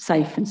us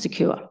safe and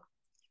secure.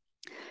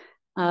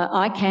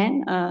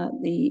 ICAN,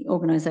 the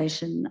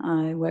organisation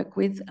I work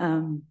with,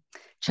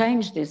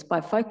 changed this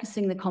by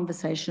focusing the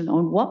conversation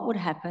on what would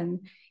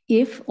happen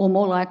if, or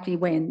more likely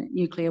when,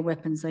 nuclear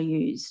weapons are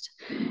used.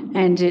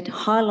 And it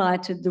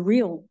highlighted the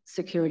real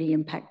security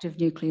impact of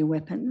nuclear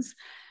weapons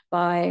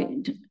by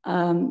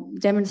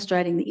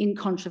demonstrating the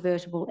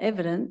incontrovertible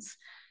evidence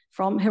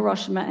from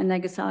Hiroshima and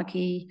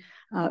Nagasaki,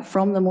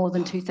 from the more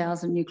than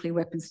 2,000 nuclear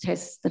weapons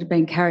tests that have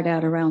been carried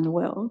out around the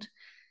world,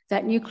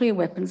 that nuclear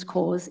weapons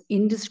cause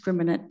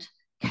indiscriminate,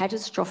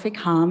 catastrophic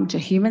harm to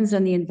humans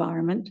and the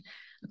environment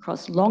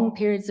across long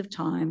periods of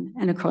time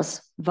and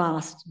across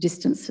vast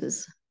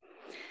distances.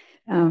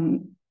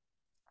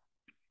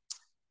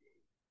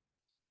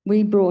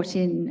 We brought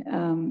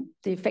in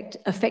the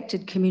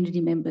affected community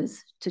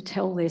members to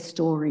tell their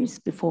stories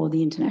before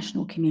the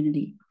international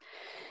community.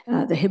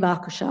 The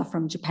Hibakusha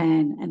from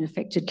Japan and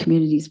affected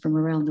communities from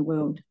around the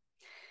world,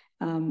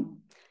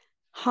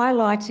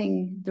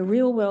 highlighting the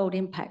real world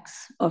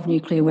impacts of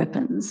nuclear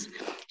weapons,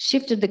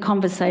 shifted the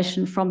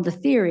conversation from the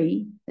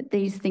theory that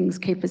these things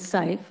keep us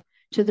safe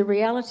to the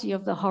reality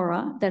of the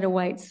horror that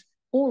awaits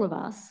all of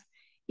us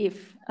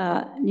if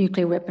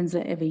nuclear weapons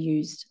are ever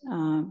used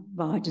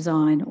by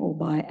design or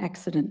by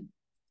accident.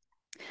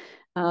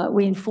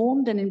 We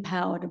informed and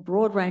empowered a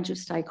broad range of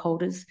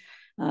stakeholders,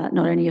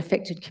 not only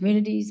affected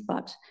communities,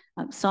 but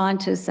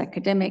scientists,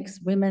 academics,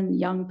 women,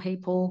 young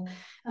people,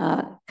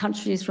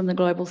 countries from the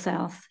global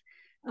south,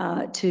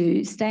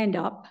 to stand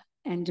up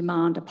and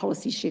demand a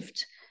policy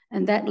shift.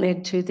 And that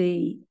led to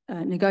the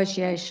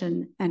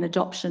negotiation and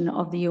adoption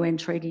of the UN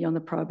Treaty on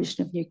the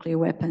Prohibition of Nuclear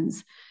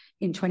Weapons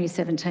in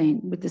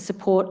 2017, with the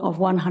support of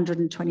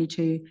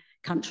 122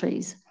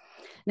 countries.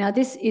 Now,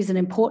 this is an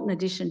important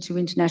addition to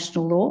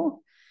international law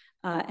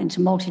and to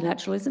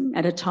multilateralism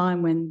at a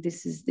time when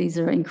these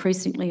are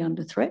increasingly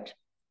under threat.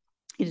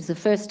 It is the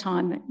first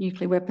time that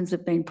nuclear weapons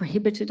have been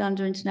prohibited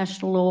under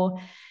international law.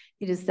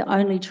 It is the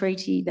only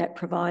treaty that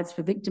provides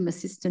for victim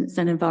assistance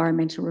and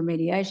environmental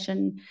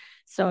remediation.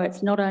 So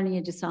it's not only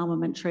a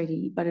disarmament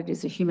treaty, but it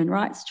is a human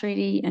rights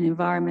treaty, an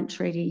environment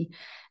treaty,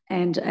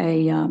 and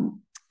a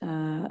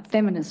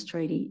feminist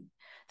treaty.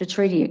 The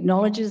treaty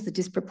acknowledges the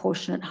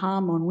disproportionate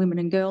harm on women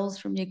and girls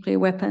from nuclear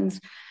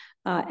weapons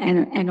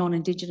and on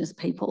Indigenous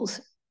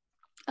peoples.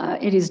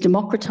 It is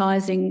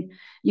democratising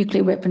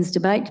nuclear weapons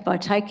debate by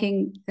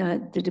taking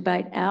the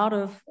debate out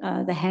of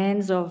the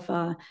hands of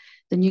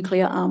the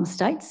nuclear armed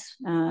states,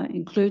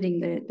 including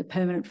the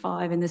permanent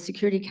five in the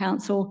Security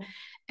Council,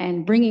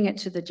 and bringing it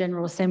to the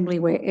General Assembly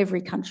where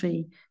every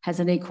country has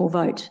an equal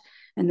vote.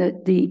 And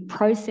the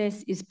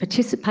process is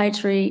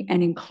participatory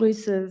and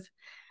inclusive,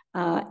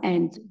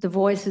 and the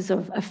voices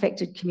of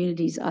affected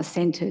communities are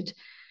centred.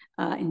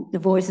 The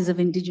voices of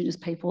Indigenous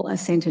people are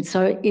centred.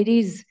 So it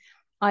is,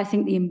 I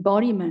think, the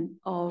embodiment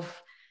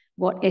of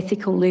what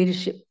ethical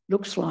leadership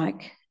looks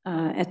like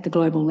at the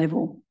global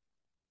level.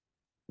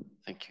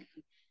 Thank you.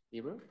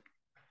 Miro?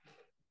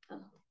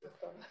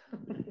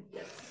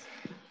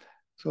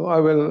 So I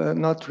will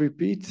not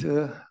repeat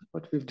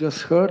what we've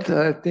just heard.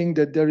 I think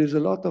that there is a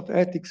lot of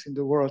ethics in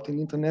the world, in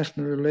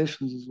international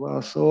relations as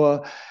well.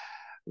 So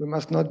we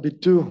must not be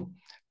too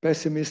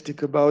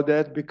pessimistic about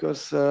that,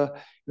 because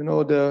you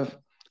know, the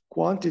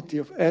quantity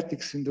of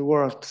ethics in the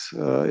world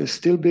is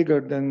still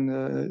bigger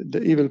than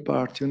the evil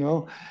part, you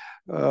know.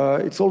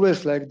 It's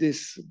always like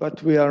this,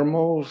 but we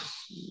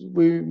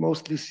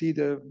mostly see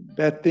the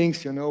bad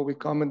things, you know. We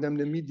comment them,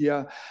 the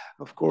media,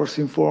 of course,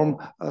 inform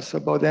us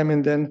about them,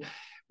 and then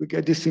we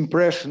get this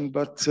impression,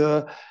 but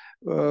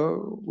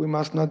we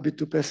must not be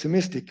too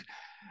pessimistic.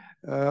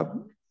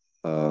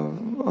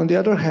 On the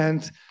other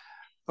hand,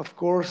 of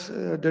course,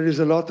 there is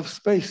a lot of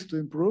space to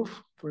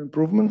improve, for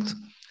improvement.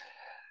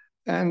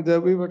 And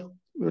we were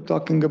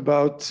talking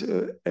about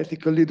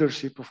ethical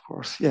leadership, of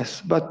course,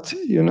 yes. But,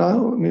 you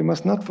know, we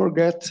must not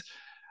forget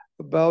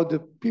about the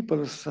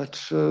people as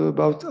such,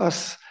 about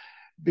us,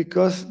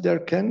 because there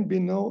can be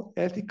no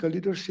ethical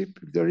leadership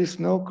if there is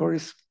no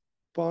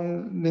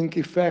corresponding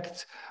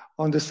effect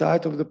on the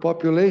side of the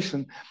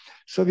population.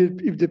 So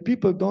if the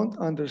people don't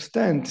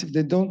understand, if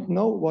they don't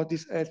know what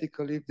is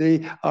ethical, if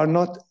they are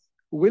not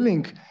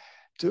willing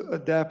to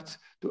adapt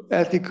to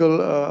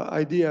ethical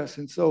ideas,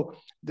 and so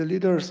the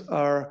leaders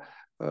are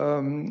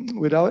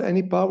without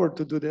any power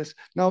to do this.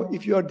 Now,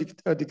 if you are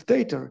a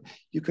dictator,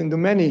 you can do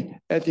many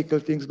ethical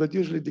things, but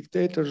usually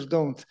dictators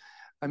don't.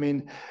 I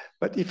mean,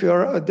 but if you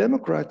are a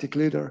democratic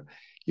leader,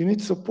 you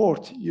need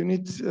support. You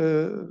need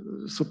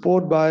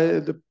support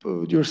by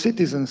your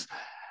citizens,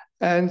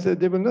 and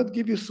they will not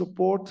give you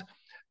support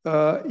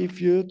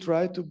if you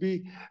try to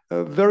be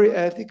very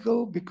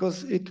ethical,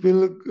 because it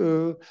will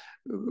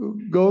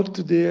go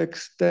to the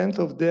extent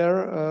of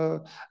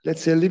their,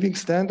 let's say, living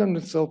standard.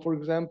 And so, for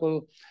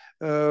example,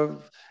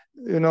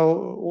 you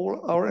know,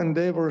 all our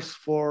endeavors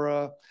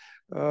for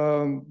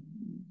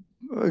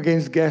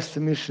against gas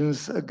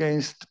emissions,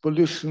 against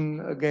pollution,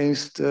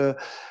 against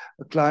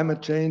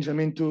climate change, I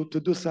mean, to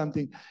do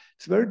something,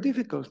 it's very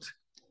difficult.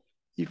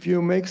 If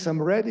you make some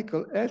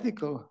radical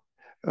ethical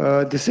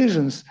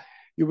decisions,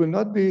 you will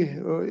not be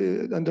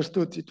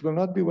understood. It will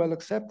not be well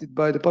accepted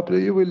by the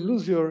population. You will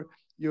lose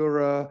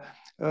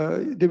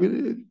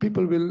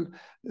people will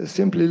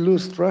simply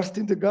lose trust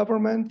in the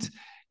government.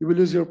 You will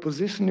lose your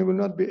position. You will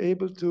not be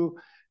able to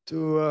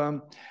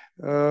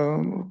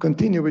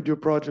continue with your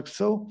project.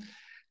 So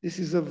this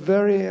is a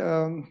very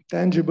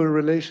tangible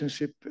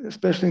relationship,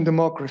 especially in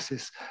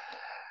democracies.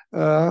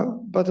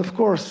 But of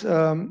course,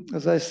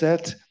 as I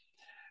said,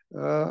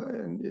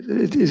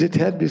 it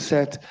had been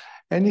said,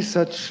 any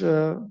such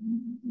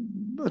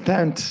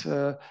attempt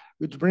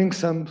which brings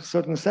some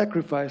certain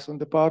sacrifice on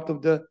the part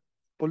of the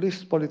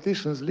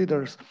politicians,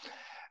 leaders,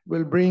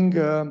 will bring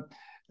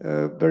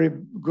very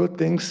good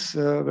things,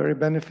 very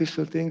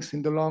beneficial things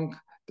in the long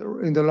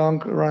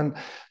run.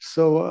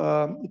 So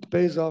it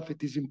pays off,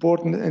 it is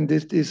important, and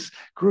this is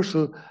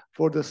crucial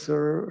for the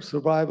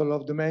survival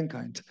of the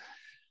mankind.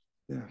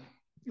 Yeah.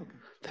 Okay.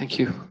 Thank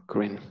you,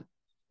 Corinne.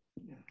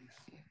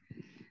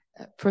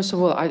 First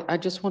of all, I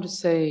just want to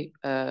say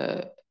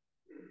that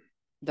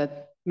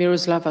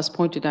Miroslav has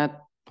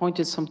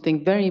pointed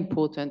something very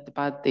important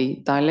about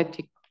the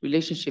dialectic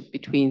relationship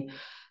between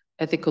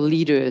ethical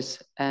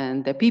leaders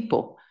and their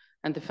people,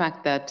 and the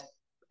fact that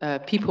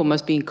people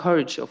must be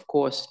encouraged, of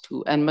course,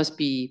 and must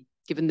be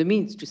given the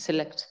means to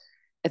select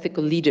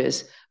ethical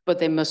leaders, but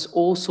they must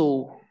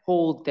also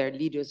hold their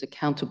leaders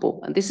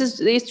accountable. And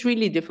it's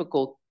really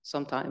difficult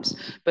sometimes,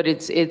 but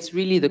it's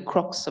really the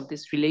crux of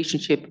this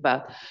relationship.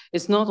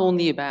 It's not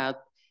only about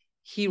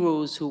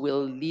heroes who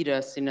will lead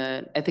us in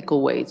an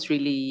ethical way. It's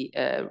really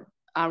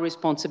our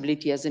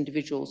responsibility as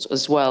individuals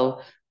as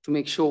well to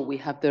make sure we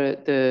have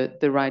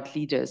the right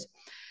leaders.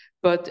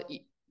 But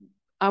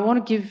I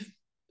want to give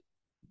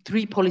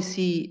 3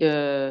 policy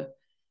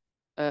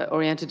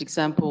oriented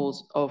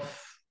examples of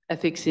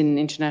ethics in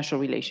international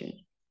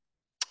relations.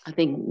 I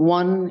think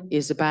one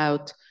is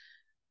about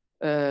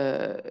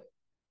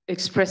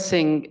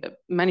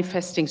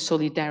manifesting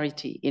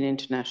solidarity in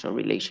international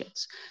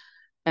relations.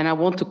 And I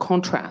want to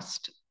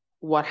contrast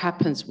what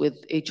happens with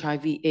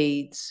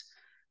HIV/AIDS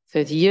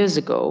 30 years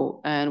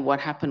ago and what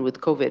happened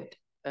with COVID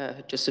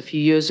just a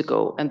few years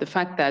ago. And the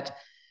fact that,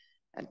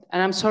 and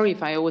I'm sorry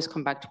if I always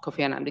come back to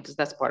Kofi Annan, because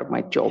that's part of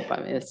my job.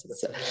 I mean,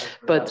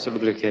 but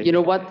absolutely okay. You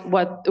know what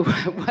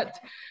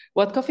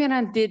Kofi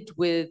Annan did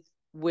with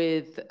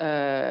with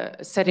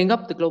setting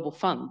up the Global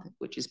Fund,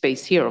 which is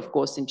based here, of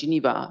course, in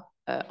Geneva,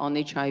 on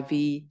HIV,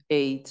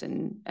 AIDS,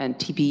 and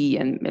TB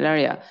and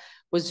malaria,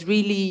 was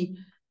really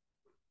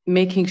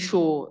making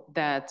sure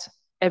that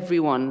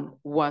everyone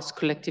was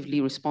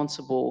collectively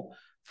responsible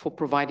for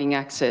providing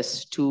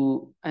access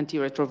to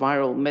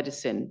antiretroviral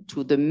medicine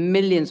to the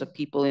millions of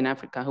people in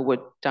Africa who were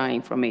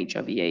dying from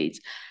HIV/AIDS.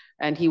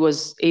 And he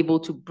was able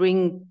to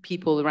bring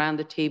people around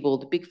the table,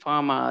 the big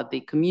pharma,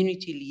 the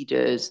community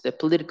leaders, the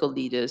political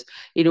leaders,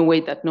 in a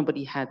way that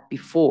nobody had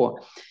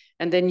before.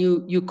 And then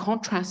you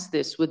contrast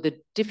this with the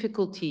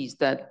difficulties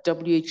that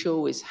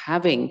WHO is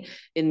having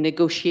in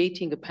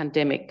negotiating a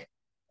pandemic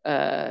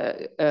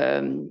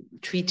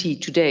treaty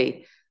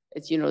today.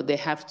 It's, you know, they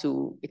have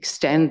to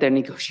extend their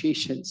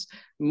negotiations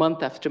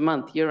month after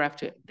month, year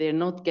after. They're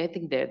not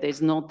getting there.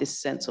 There's not this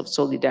sense of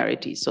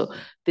solidarity. So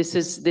this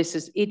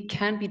is it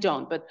can be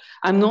done. But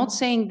I'm not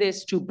saying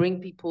this to bring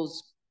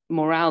people's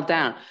morale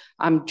down.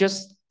 I'm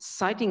just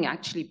citing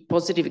actually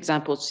positive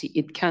examples.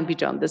 It can be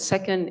done. The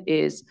second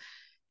is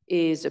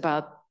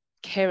about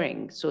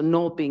caring, so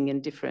not being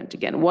indifferent.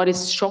 Again, what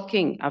is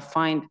shocking, I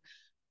find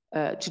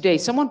today,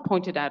 someone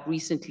pointed out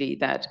recently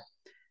that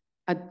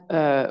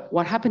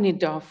what happened in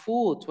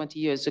Darfur 20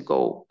 years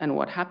ago and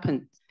what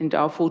happened in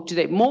Darfur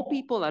today, more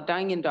people are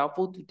dying in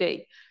Darfur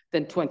today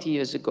than 20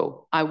 years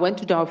ago. I went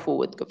to Darfur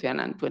with Kofi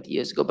Annan 20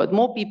 years ago, but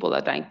more people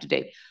are dying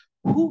today.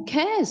 Who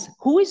cares?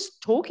 Who is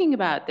talking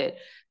about it?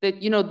 That,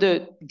 you know,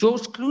 the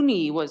George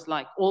Clooney was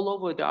like all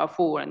over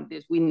Darfur and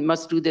this, we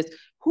must do this.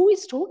 Who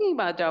is talking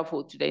about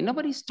Darfur today?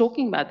 Nobody's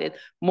talking about it.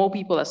 More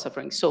people are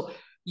suffering. So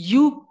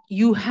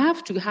you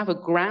have to have a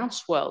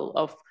groundswell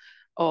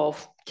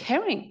of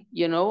caring,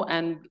 you know,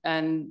 and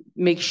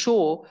make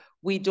sure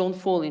we don't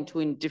fall into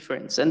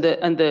indifference. And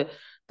the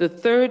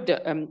third,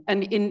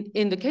 and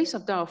in the case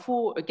of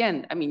Darfur,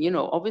 again, I mean, you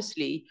know,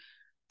 obviously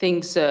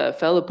things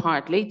fell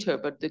apart later,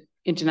 but the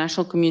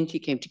international community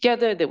came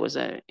together. There was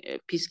a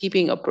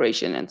peacekeeping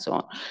operation and so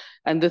on.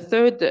 And the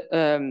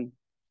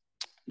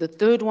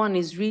third one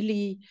is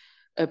really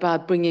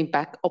about bringing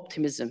back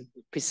optimism,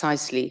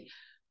 precisely.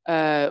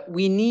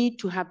 We need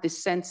to have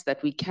this sense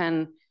that we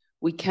can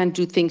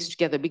do things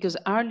together, because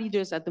our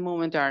leaders at the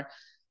moment are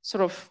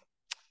sort of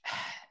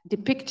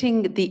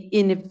depicting the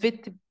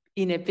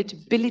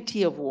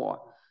inevitability of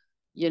war.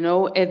 You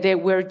know,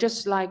 and we're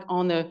just like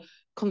on a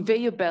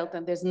conveyor belt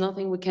and there's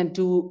nothing we can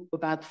do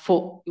about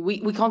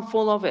we can't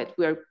fall off it.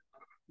 We're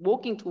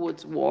walking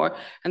towards war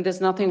and there's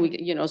nothing we,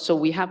 you know, so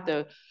we have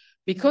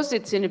because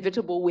it's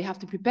inevitable, we have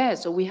to prepare.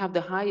 So we have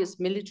the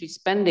highest military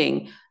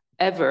spending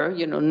ever,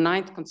 you know,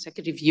 9th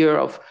consecutive year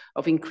of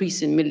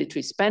increase in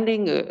military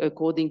spending,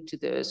 according to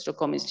the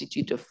Stockholm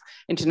Institute of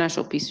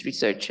International Peace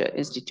Research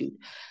Institute.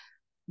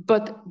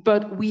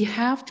 But we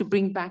have to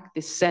bring back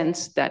this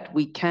sense that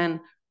we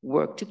can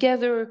work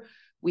together.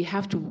 We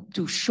have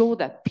to show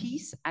that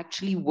peace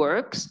actually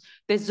works.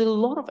 There's a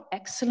lot of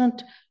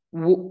excellent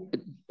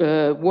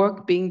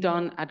work being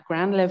done at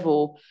ground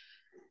level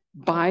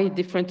by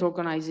different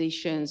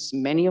organizations,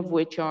 many of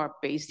which are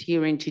based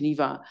here in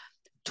Geneva,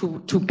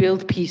 to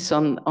build peace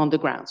on the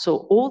ground. So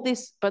all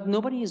this, but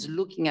nobody is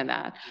looking at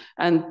that.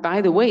 And by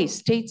the way,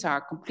 states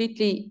are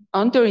completely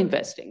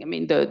underinvesting. I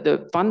mean,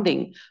 the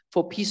funding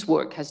for peace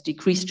work has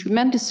decreased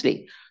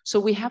tremendously.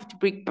 So we have to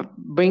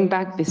bring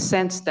back the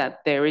sense that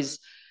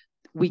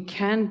we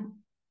can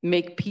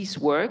make peace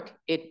work.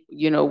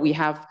 You know, we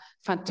have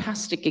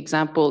fantastic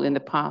example in the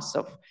past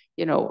of,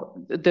 you know,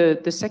 the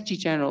Secretary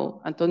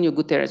General, Antonio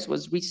Guterres,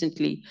 was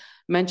recently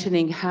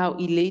mentioning how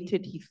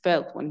elated he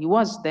felt when he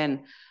was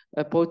then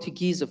a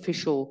Portuguese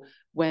official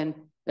when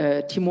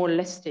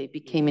Timor-Leste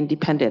became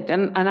independent.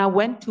 And I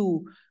went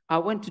to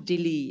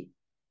Dili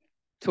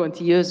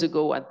 20 years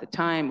ago at the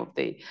time of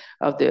the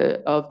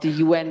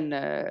UN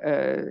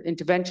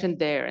intervention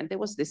there, and there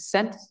was this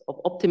sense of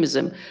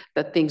optimism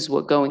that things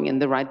were going in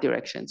the right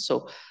direction.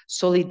 So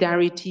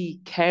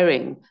solidarity,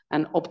 caring,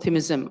 and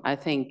optimism, I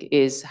think,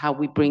 is how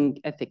we bring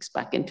ethics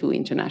back into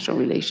international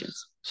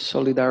relations.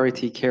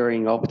 Solidarity,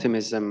 caring,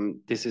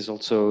 optimism. This is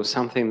also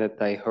something that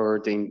I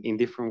heard in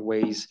different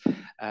ways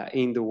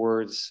in the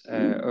words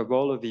of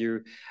all of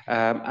you.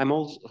 I'm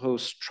also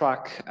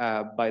struck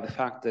by the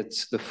fact that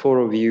the four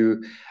of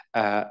you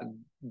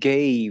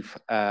gave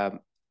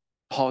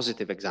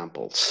positive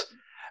examples,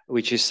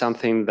 which is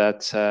something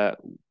that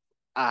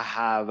I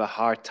have a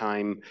hard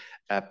time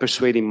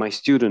persuading my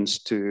students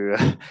to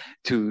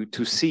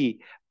see,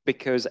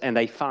 because, and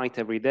I fight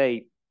every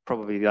day,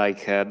 probably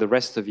like the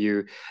rest of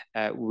you,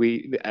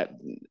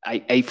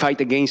 I fight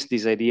against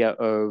this idea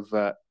of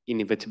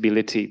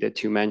inevitability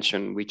that you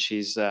mentioned, which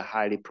is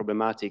highly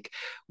problematic,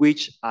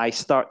 which I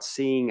start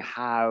seeing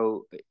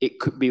how it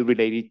could be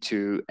related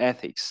to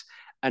ethics.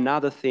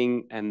 Another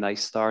thing, and I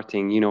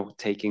starting, you know,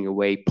 taking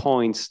away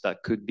points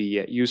that could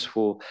be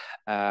useful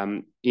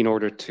in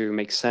order to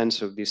make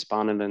sense of this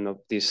panel and of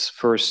this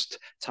first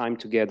time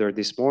together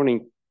this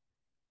morning,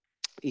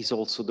 is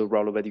also the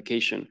role of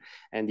education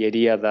and the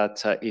idea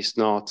that is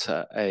not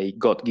a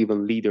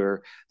God-given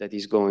leader that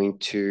is going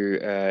to,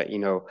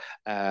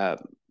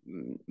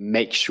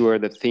 make sure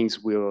that things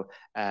will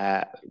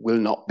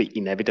not be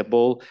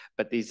inevitable.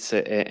 But it's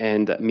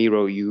and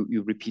Miro,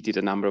 you repeated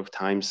a number of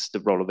times the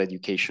role of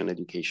education,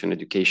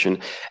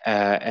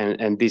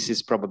 and this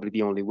is probably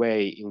the only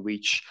way in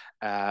which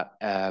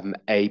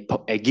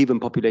a given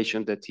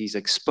population that is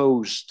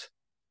exposed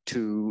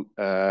to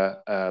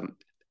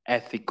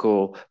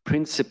ethical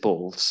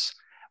principles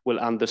will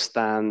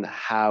understand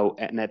how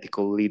an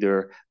ethical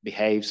leader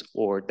behaves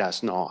or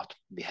does not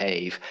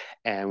behave,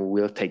 and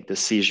will take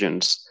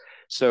decisions.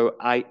 So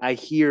I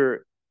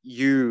hear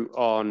you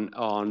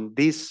on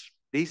these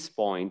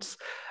points.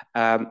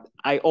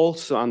 I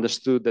also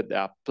understood that there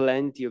are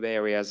plenty of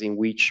areas in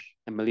which,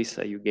 and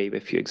Melissa, you gave a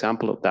few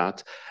examples of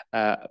that,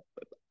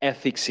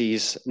 ethics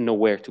is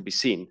nowhere to be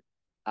seen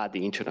at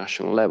the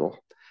international level.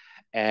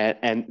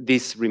 And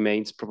this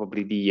remains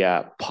probably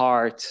the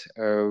part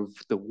of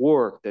the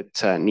work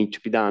that needs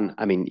to be done.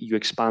 I mean, you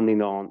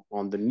expanding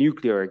on the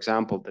nuclear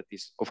example, that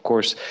is, of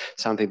course,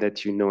 something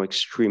that you know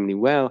extremely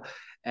well.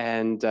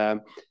 And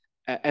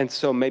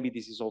so maybe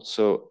this is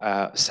also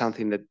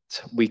something that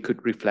we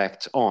could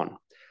reflect on.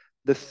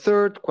 The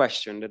third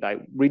question that I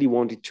really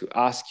wanted to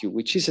ask you,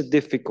 which is a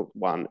difficult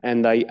one,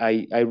 and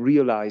I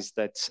realize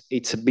that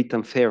it's a bit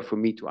unfair for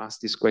me to ask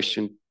this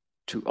question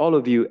to all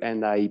of you,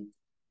 and I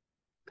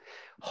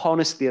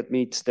honestly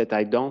admit that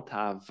I don't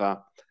have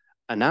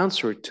an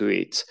answer to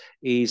it,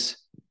 is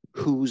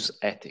whose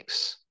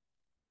ethics?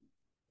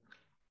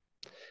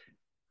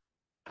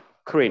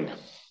 Corinne,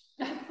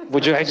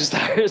 would you like to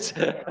start?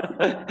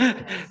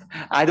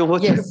 I don't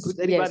want to put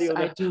anybody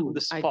on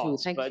the spot. I do,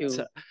 thank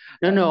you.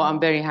 No, I'm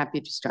very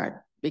happy to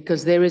start,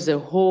 because there is a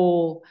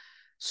whole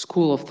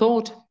school of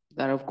thought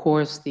that, of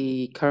course,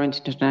 the current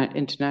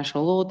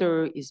international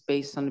order is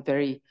based on a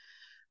very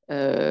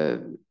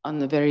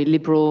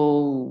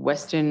liberal,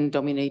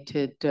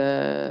 Western-dominated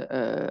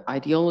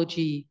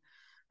ideology.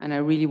 And I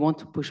really want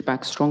to push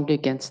back strongly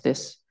against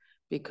this,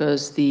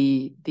 because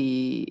the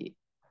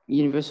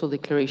Universal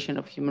Declaration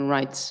of Human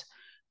Rights,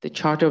 the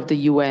Charter of the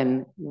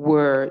UN,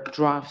 were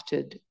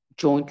drafted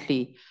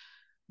jointly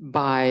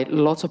by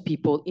lots of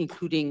people,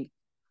 including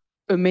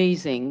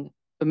amazing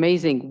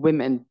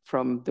women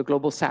from the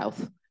global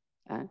South.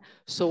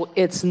 So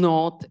it's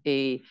not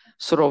a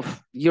sort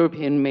of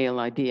European male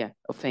idea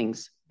of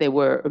things. There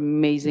were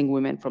amazing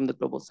women from the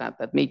global South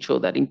that made sure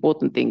that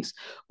important things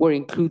were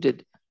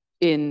included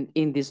in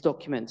this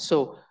document.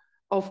 So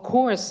of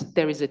course,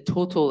 there is a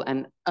total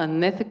and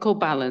unethical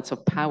balance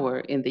of power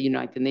in the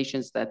United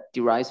Nations that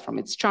derives from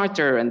its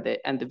charter and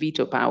the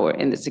veto power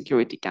in the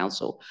Security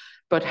Council.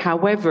 But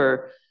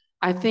however,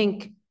 I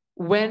think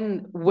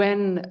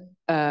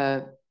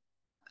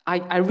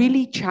I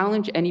really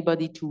challenge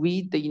anybody to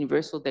read the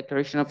Universal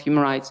Declaration of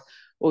Human Rights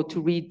or to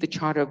read the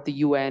Charter of the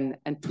UN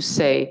and to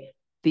say,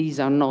 these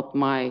are not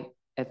my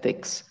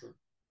ethics,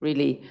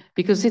 really.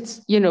 Because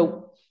it's,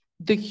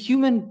 the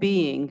human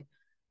being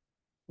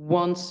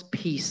wants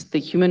peace. The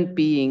human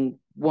being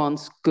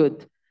wants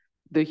good.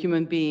 The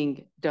human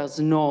being is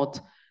not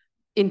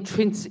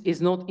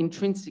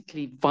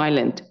intrinsically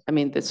violent. I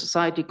mean, the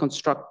society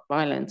constructs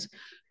violence,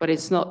 but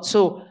it's not.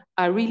 So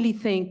I really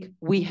think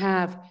we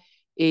have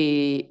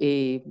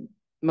a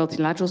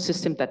multilateral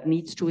system that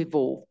needs to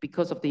evolve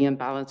because of the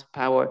imbalance of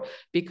power,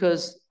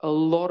 because a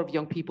lot of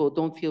young people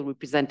don't feel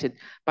represented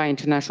by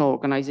international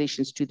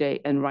organizations today,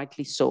 and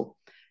rightly so.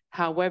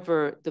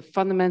 However, the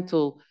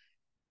fundamental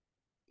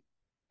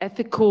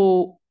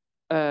ethical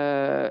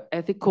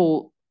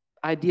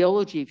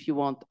ideology, if you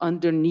want,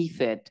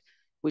 underneath it,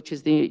 which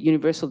is the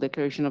Universal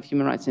Declaration of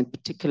Human Rights in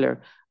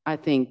particular, I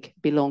think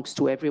belongs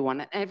to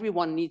everyone, and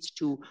everyone needs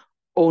to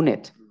own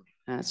it.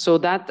 So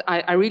that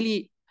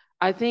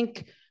I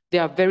think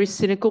there are very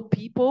cynical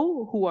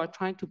people who are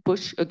trying to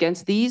push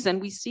against these.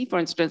 And we see, for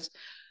instance,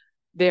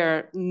 there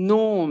are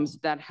norms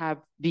that have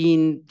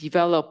been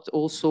developed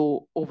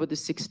also over the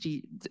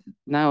 60,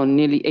 now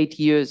nearly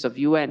 80 years of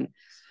UN,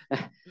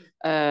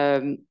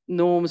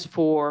 norms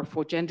for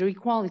gender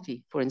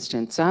equality, for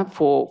instance,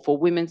 for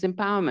women's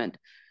empowerment,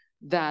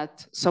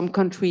 that some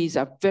countries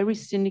are very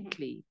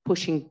cynically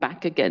pushing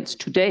back against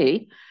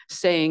today,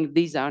 saying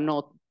these are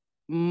not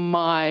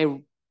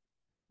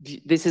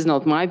this is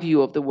not my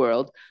view of the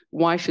world.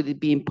 Why should it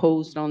be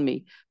imposed on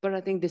me? But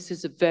I think this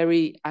is a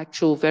very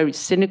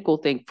cynical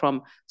thing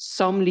from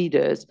some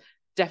leaders,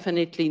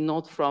 definitely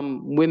not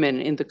from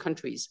women in the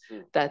countries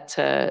that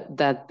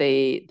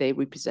they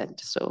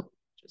represent. So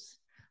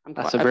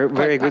that's a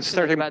very good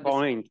starting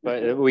point,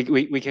 but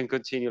we can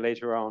continue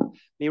later on.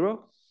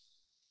 Miro?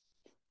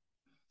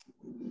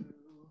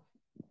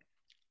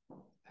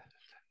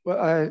 Well,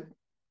 I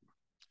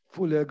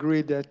fully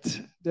agree that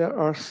there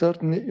are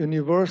certain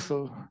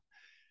universal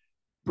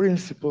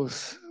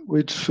principles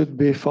which should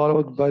be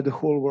followed by the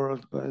whole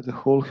world, by the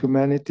whole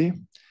humanity.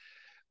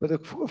 But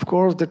of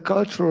course, the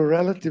cultural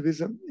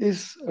relativism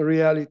is a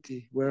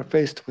reality we're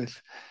faced with.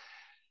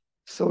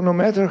 So no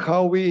matter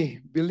how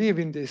we believe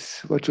in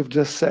this, what you've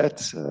just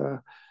said,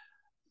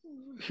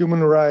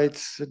 human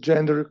rights,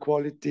 gender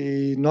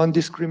equality,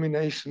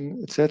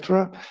 non-discrimination,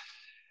 etc.,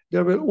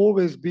 there will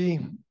always be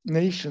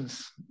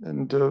nations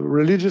and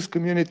religious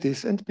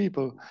communities and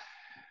people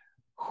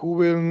who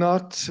will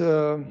not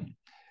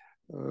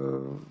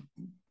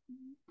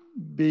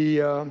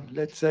be,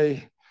 let's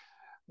say,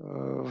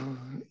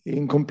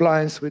 in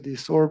compliance with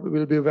this, or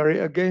will be very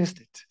against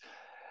it.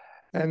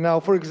 And now,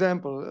 for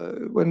example,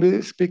 when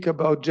we speak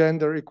about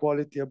gender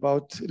equality,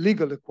 about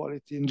legal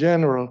equality in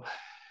general,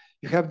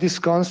 you have this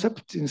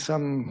concept in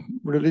some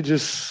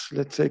religious,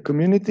 let's say,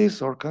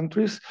 communities or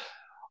countries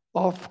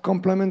of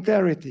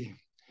complementarity.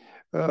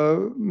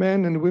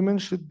 Men and women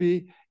should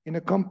be in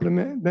a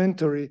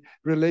complementary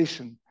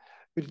relation,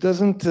 which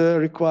doesn't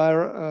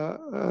require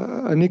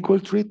an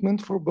equal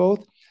treatment for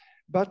both,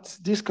 but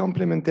this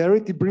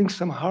complementarity brings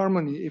some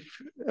harmony.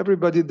 If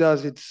everybody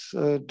does its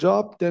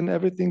job, then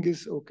everything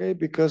is okay,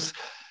 because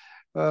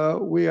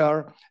we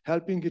are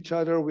helping each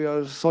other, we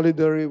are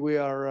solidary, we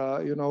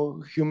are, you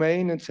know,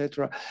 humane,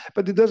 etc.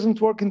 But it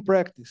doesn't work in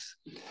practice.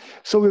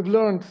 So we've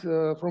learned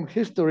from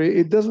history,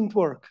 it doesn't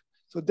work.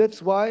 So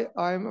that's why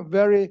I'm a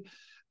very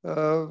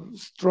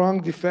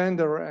strong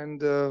defender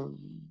and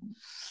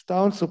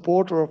sound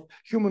supporter of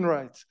human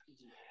rights.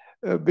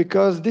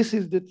 Because this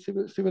is the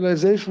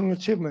civilizational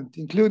achievement,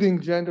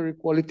 including gender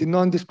equality,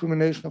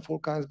 non-discrimination of all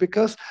kinds,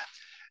 because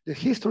the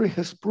history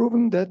has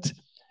proven that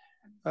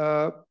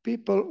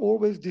people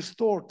always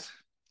distort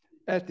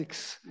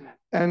ethics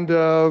and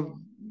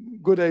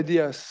good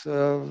ideas,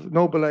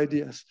 noble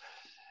ideas.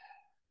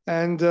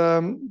 And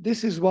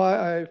this is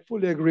why I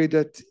fully agree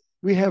that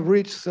we have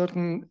reached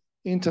certain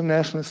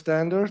international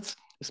standards,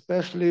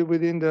 especially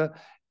within the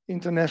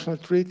international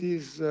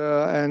treaties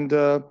and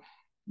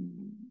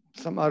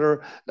some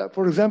other,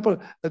 for example,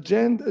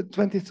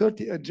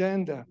 2030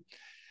 agenda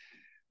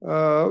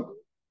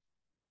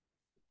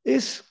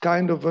is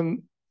kind of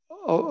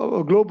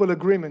a global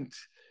agreement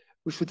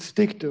we should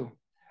stick to.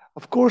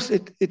 Of course,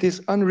 it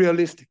is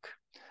unrealistic.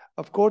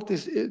 Of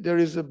course, there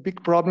is a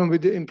big problem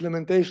with the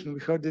implementation. We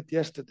heard it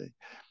yesterday.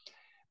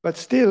 But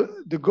still,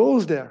 the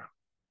goals there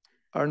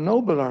are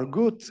noble, are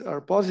good,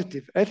 are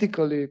positive,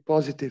 ethically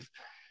positive.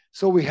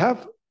 So we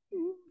have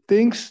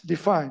things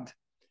defined.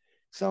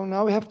 So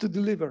now we have to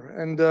deliver,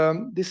 and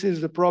this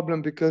is the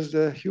problem, because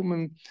the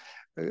human,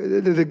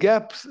 the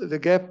gap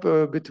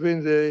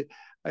between the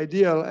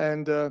ideal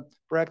and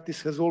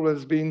practice has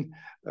always been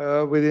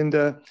within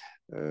the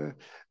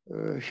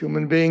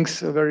human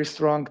beings very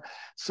strong.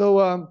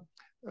 So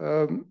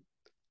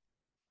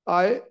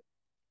I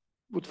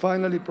would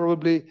finally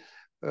probably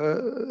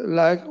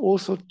like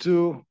also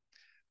to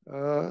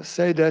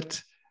say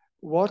that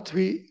what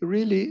we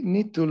really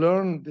need to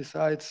learn,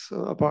 besides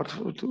apart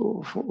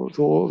to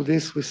all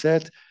this we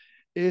said,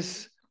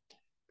 is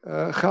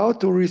how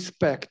to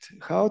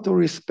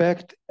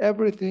respect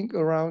everything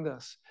around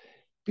us,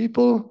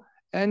 people,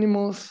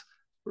 animals,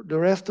 the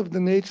rest of the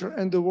nature,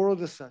 and the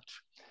world as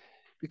such.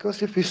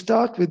 Because if we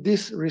start with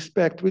this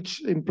respect,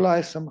 which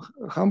implies some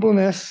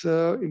humbleness,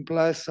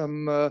 implies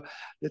some,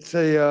 let's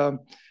say,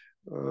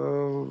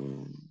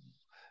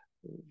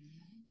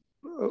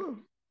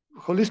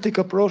 holistic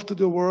approach to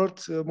the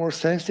world, more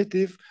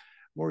sensitive,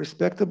 more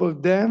respectable,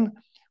 then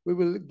we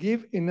will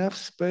give enough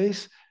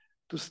space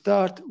to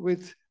start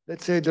with,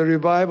 let's say, the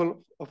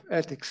revival of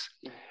ethics.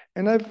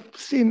 And I've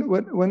seen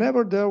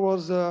whenever there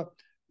was a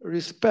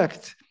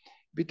respect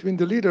between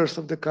the leaders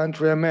of the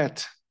country I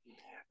met,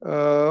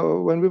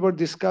 when we were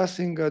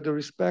discussing the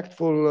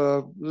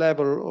respectful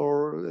level,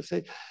 or let's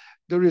say,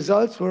 the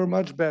results were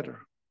much better.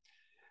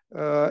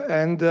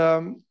 And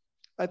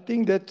I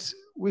think that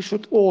we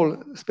should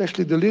all,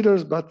 especially the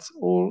leaders, but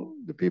all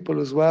the people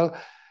as well,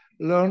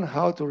 learn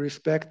how to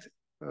respect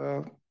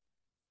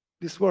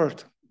this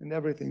world and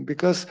everything,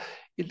 because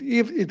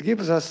it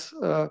gives us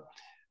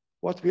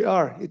what we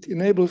are. It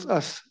enables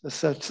us as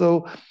such.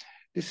 So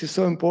this is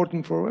so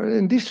important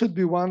and this should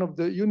be one of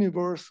the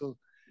universal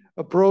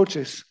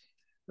approaches.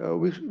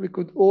 We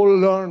could all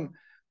learn,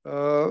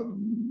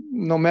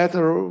 no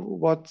matter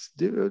what,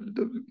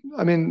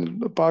 I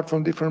mean, apart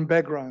from different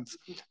backgrounds,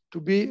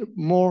 to be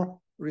more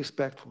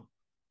respectful.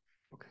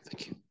 Okay,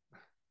 thank you.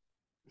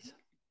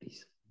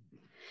 Please.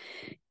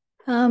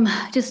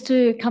 Just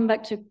to come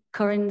back to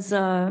Corinne's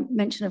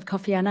mention of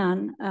Kofi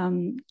Annan,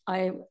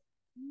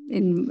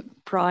 in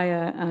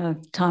prior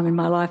time in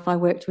my life, I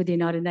worked with the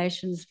United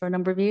Nations for a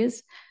number of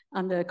years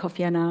under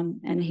Kofi Annan,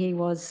 and he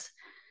was,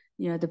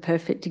 you know, the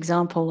perfect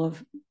example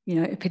of, you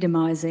know,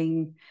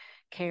 epitomizing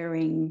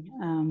caring,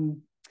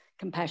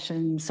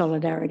 compassion,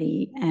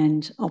 solidarity,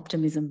 and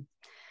optimism.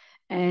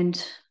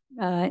 And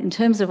in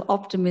terms of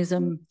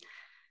optimism,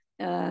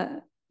 you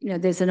know,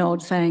 there's an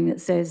old saying that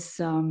says,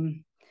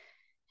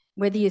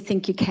 whether you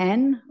think you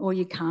can or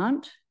you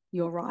can't,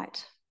 you're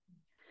right.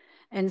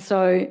 And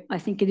so I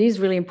think it is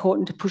really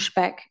important to push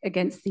back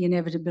against the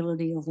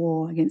inevitability of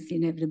war, against the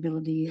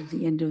inevitability of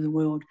the end of the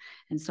world,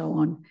 and so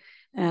on.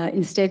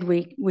 Instead,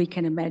 we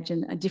can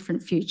imagine a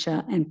different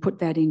future and put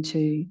that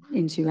into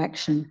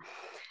action.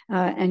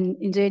 And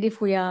indeed, if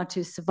we are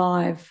to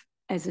survive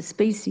as a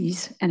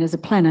species and as a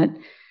planet,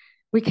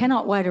 we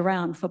cannot wait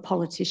around for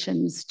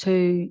politicians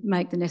to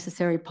make the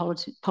necessary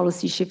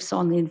policy shifts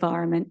on the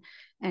environment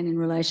and in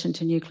relation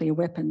to nuclear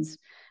weapons.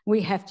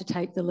 We have to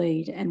take the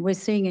lead, and we're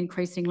seeing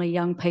increasingly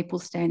young people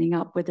standing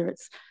up, whether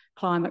it's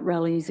climate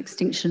rallies,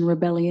 Extinction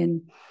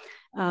Rebellion,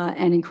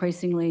 and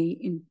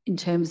increasingly in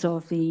terms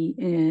of the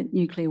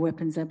nuclear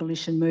weapons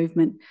abolition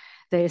movement.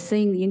 They are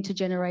seeing the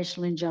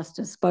intergenerational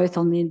injustice, both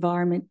on the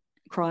environment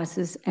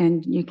crisis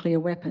and nuclear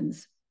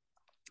weapons.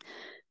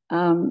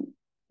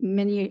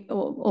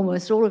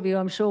 Almost all of you,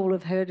 I'm sure, will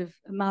have heard of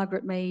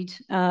Margaret Mead,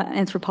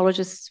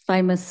 anthropologist's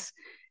famous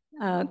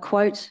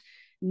quote,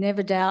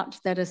 "Never doubt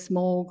that a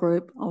small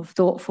group of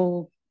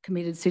thoughtful,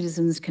 committed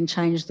citizens can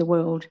change the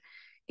world.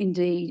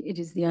 Indeed, it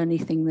is the only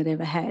thing that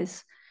ever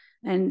has."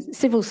 And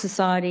civil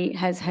society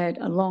has had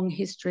a long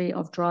history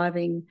of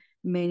driving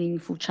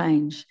meaningful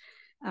change.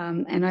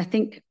 And I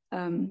think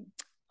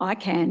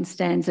ICAN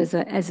stands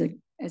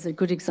as a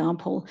good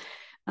example.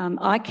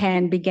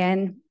 ICAN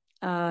began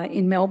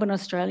in Melbourne,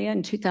 Australia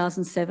in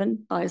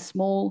 2007 by a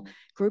small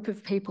group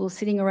of people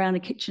sitting around a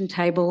kitchen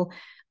table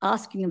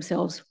asking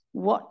themselves,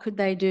 what could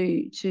they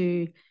do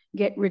to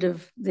get rid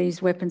of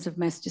these weapons of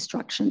mass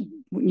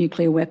destruction,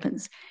 nuclear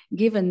weapons,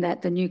 given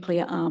that the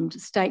nuclear-armed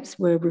states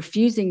were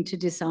refusing to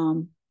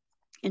disarm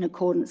in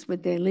accordance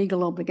with their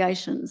legal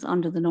obligations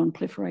under the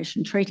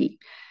Non-Proliferation Treaty.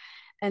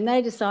 And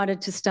they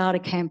decided to start a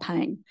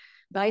campaign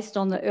based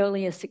on the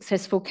earlier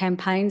successful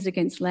campaigns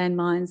against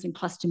landmines and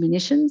cluster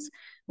munitions,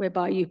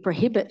 whereby you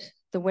prohibit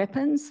the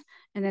weapons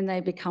and then they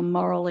become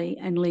morally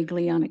and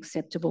legally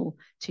unacceptable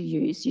to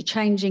use. You're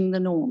changing the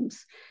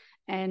norms.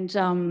 And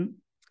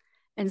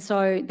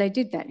so they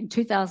did that. In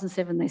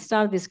 2007, they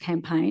started this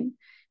campaign.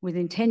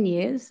 Within 10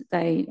 years,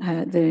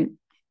 the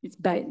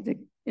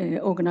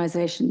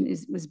organisation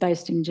was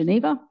based in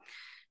Geneva.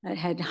 It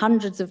had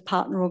hundreds of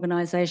partner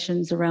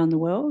organisations around the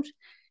world,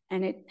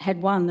 and it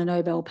had won the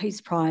Nobel Peace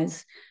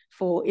Prize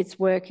for its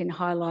work in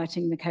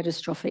highlighting the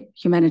catastrophic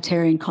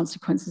humanitarian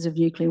consequences of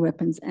nuclear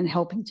weapons and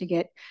helping to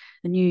get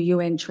a new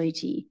UN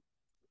treaty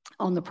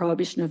on the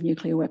prohibition of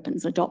nuclear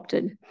weapons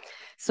adopted.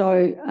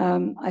 So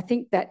I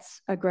think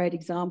that's a great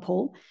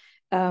example.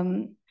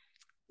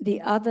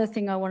 The other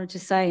thing I wanted to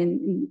say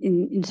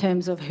in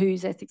terms of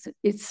whose ethics,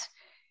 it's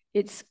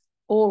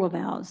all of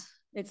ours.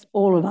 It's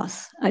all of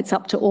us. It's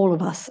up to all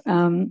of us.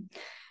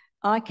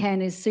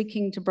 ICAN is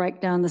seeking to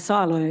break down the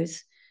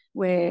silos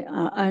where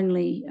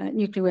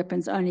nuclear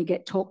weapons only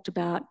get talked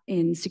about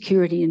in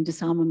security and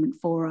disarmament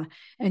fora,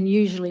 and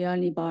usually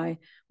only by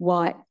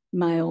white,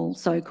 male,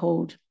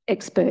 so-called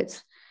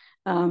experts.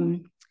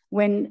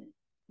 When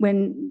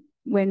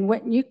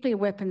nuclear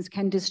weapons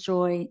can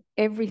destroy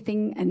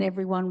everything and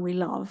everyone we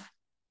love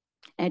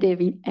at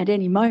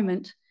any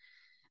moment,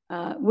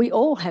 we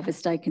all have a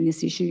stake in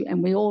this issue,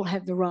 and we all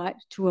have the right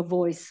to a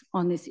voice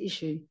on this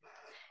issue.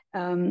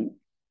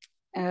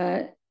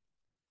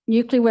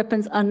 Nuclear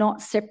weapons are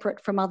not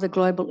separate from other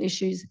global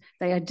issues.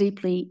 They are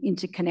deeply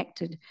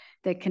interconnected.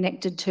 They're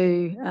connected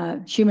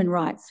to human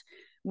rights.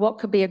 What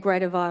could be a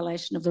greater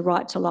violation of the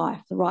right to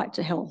life, the right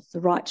to health, the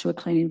right to a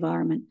clean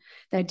environment?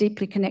 They're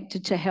deeply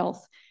connected to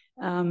health.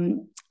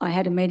 I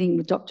had a meeting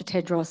with Dr.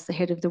 Tedros, the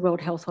head of the World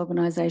Health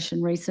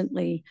Organization,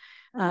 recently,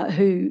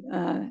 who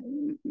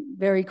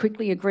very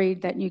quickly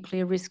agreed that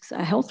nuclear risks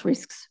are health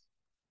risks,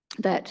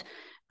 that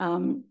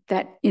when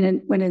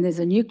there's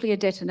a nuclear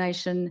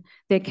detonation,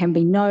 there can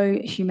be no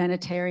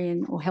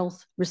humanitarian or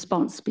health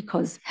response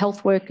because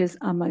health workers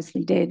are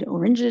mostly dead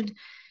or injured,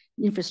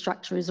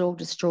 infrastructure is all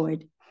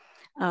destroyed,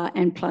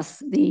 and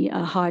plus the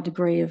high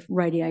degree of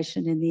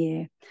radiation in the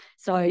air.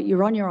 So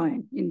you're on your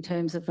own in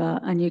terms of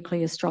a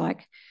nuclear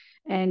strike.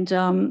 And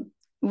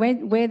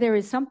where there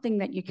is something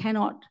that you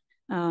cannot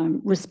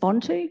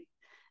respond to,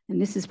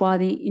 and this is why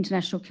the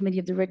International Committee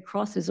of the Red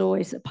Cross has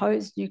always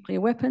opposed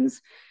nuclear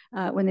weapons,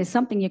 when there's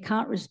something you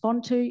can't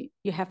respond to,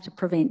 you have to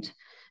prevent.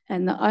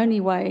 And the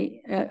only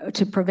way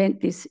to prevent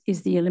this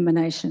is the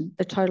elimination,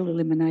 the total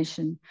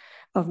elimination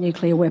of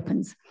nuclear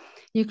weapons.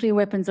 Nuclear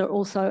weapons are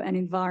also an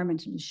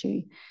environmental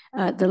issue.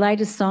 The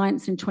latest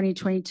science in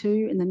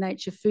 2022 in the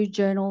Nature Food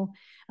Journal,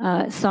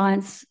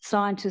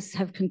 scientists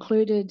have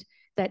concluded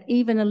that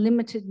even a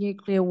limited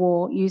nuclear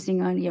war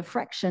using only a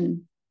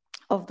fraction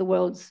of the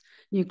world's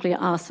nuclear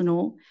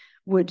arsenal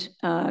would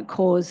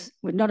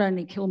not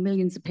only kill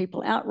millions of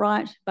people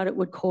outright, but it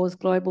would cause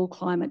global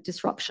climate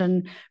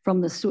disruption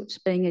from the soot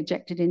being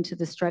ejected into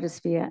the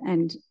stratosphere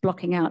and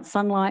blocking out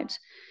sunlight,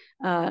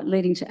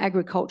 leading to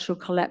agricultural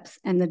collapse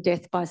and the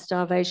death by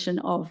starvation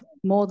of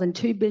more than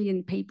 2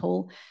 billion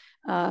people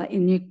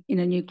in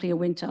a nuclear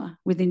winter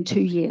within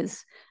 2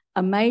 years.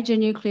 A major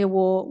nuclear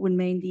war would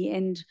mean the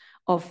end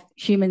of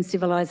human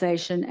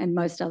civilization and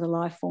most other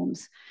life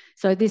forms.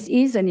 So this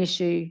is an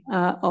issue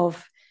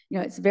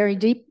it's very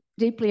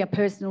deeply a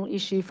personal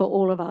issue for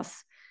all of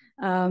us.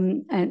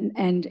 And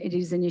it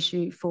is an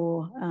issue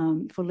for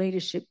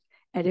leadership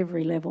at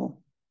every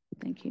level.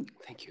 Thank you.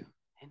 Thank you.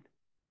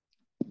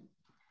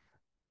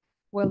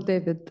 Well,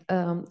 David,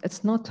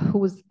 it's not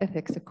whose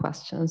ethics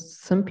questions,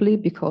 simply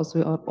because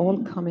we are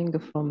all coming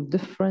from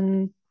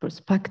different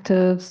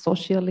perspectives,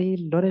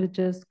 socially,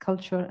 religious,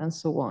 culture, and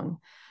so on.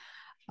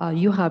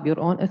 You have your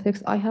own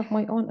ethics, I have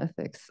my own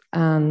ethics.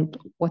 And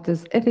what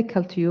is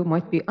ethical to you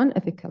might be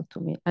unethical to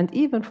me. And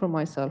even for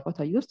myself, what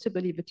I used to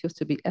believe it used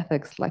to be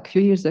ethics like a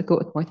few years ago,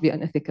 it might be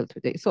unethical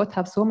today. So it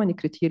has so many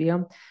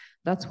criteria.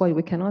 That's why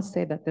we cannot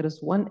say that there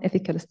is one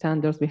ethical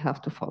standard we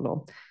have to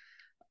follow.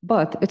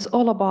 But it's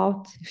all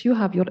about, if you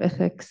have your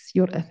ethics,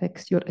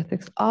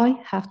 I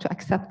have to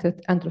accept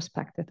it and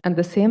respect it. And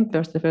the same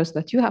vice versa,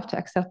 that you have to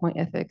accept my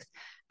ethics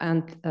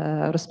and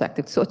respect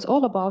it. So it's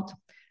all about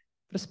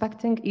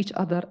respecting each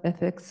other's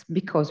ethics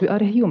because we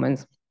are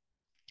humans.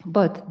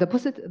 But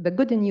the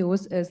good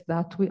news is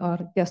that we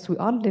are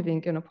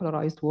living in a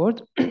polarized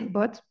world,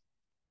 but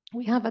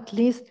we have at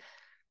least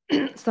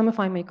some, if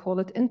I may call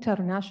it,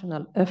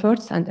 international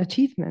efforts and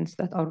achievements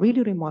that are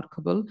really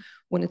remarkable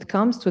when it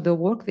comes to the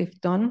work they've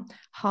done,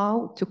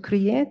 how to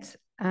create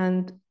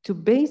and to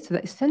base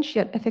the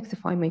essential ethics,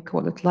 if I may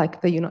call it, like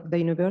the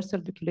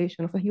Universal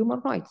Declaration of Human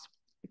Rights,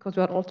 because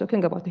we are all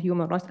talking about the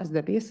human rights as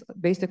the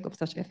basic of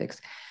such ethics.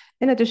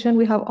 In addition,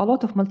 we have a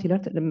lot of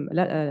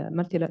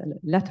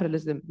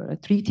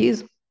multilateralism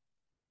treaties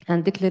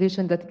and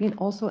declaration that been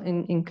also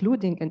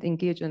including and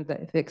engage in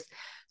the ethics.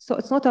 So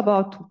it's not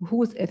about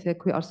whose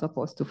ethic we are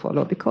supposed to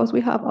follow, because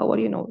we have our,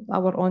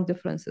 our own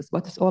differences,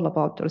 but it's all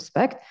about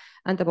respect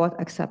and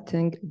about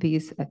accepting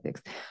these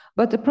ethics.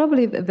 But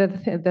probably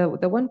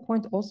the one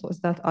point also is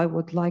that I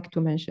would like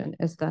to mention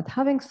is that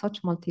having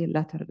such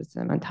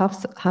multilateralism and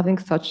having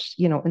such,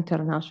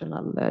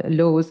 international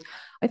laws,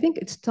 I think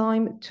it's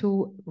time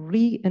to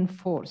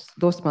reinforce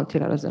those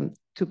multilateralism,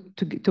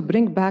 to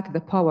bring back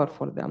the power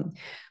for them.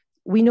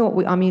 We know,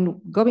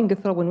 going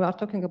through, when we are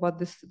talking about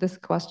this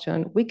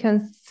question, we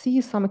can see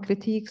some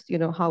critiques,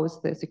 how is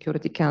the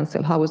Security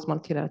Council, how is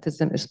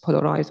multilateralism is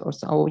polarized, or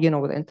so,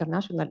 the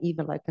international,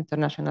 even like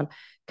International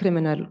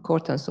Criminal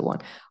Court and so on.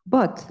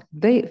 But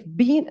they've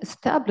been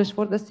established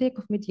for the sake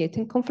of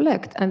mediating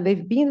conflict, and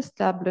they've been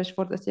established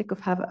for the sake of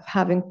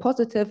having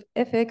positive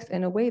ethics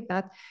in a way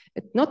that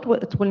it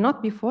will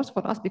not be forced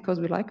for us because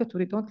we like it or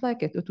we don't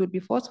like it. It will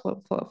be forced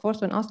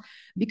on us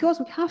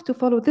because we have to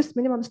follow this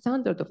minimum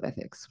standard of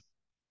ethics.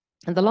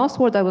 And the last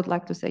word I would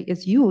like to say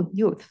is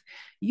youth.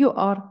 You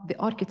are the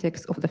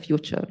architects of the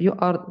future. You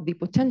are the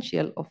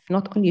potential of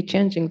not only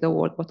changing the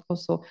world, but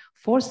also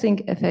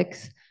forcing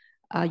ethics.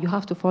 You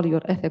have to follow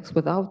your ethics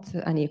without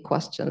any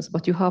questions,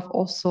 but you have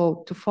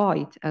also to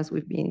fight, as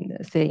we've been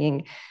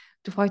saying,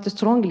 to fight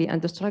strongly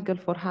and to struggle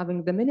for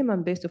having the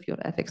minimum base of your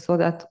ethics, so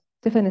that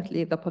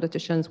definitely the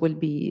politicians will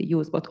be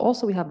used. But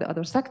also we have the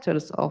other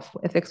sectors of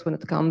ethics when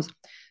it comes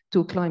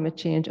to climate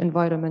change,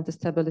 environment,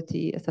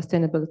 stability,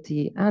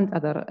 sustainability, and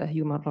other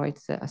human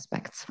rights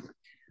aspects.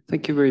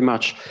 Thank you very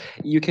much.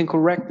 You can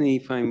correct me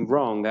if I'm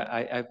wrong.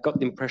 I've got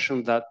the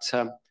impression that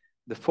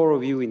the four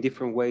of you in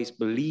different ways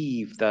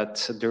believe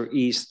that there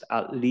is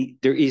at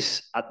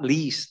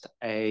least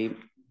a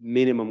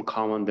minimum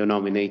common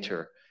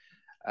denominator,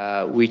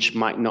 which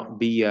might not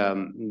be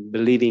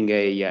believing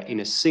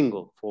in a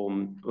single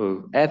form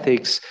of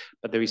ethics,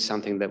 but there is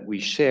something that we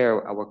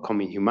share, our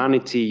common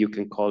humanity. You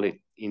can call it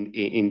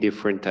in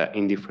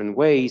different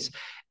ways,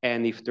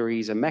 and if there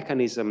is a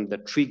mechanism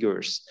that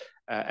triggers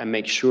and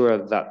makes sure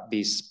that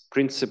this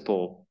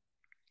principle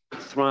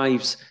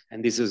thrives,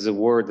 and this is a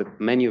word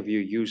that many of you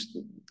used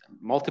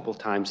multiple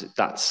times,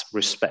 that's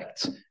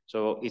respect.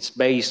 So it's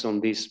based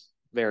on this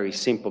very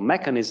simple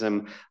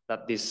mechanism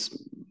that this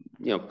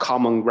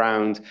common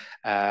ground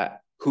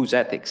whose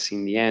ethics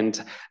in the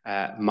end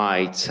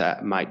might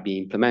be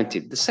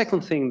implemented. The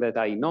second thing that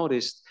I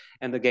noticed,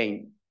 and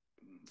again,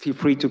 feel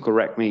free to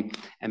correct me,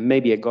 and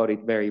maybe I got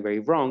it very, very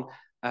wrong.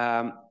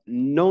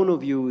 None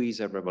of you is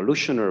a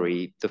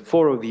revolutionary. The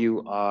four of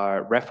you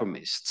are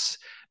reformists.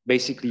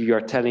 Basically, you are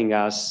telling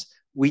us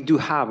we do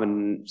have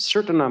a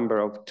certain number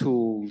of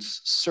tools,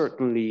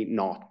 certainly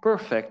not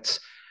perfect.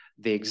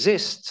 They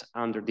exist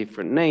under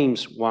different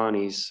names. One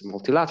is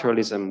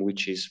multilateralism,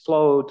 which is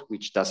flawed,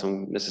 which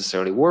doesn't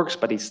necessarily work,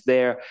 but it's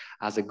there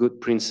as a good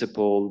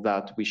principle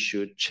that we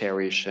should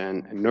cherish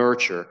and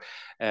nurture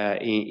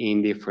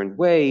in different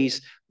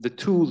ways. The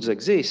tools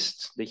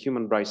exist. The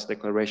Human Rights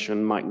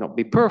Declaration might not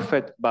be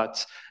perfect,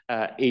 but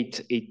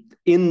it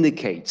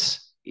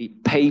indicates,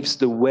 it paves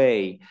the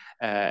way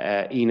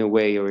in a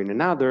way or in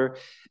another.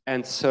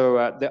 And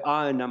so there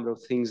are a number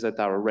of things that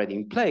are already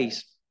in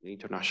place. The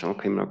International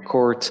Criminal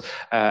Court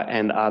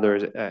and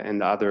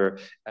other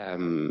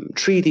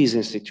treaties,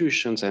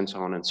 institutions, and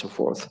so on and so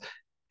forth.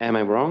 Am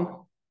I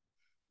wrong?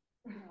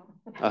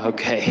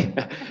 Okay,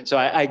 so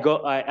I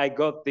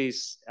got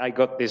this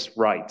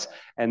right,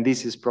 and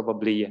this is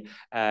probably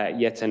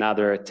yet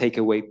another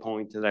takeaway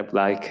point that I'd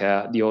like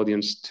the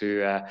audience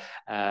to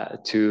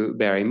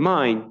bear in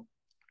mind.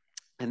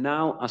 And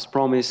now, as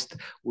promised,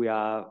 we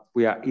are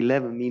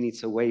 11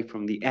 minutes away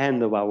from the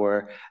end of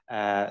our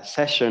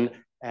session.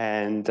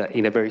 And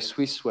in a very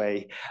Swiss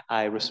way,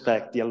 I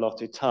respect the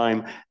allotted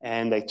time,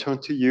 and I turn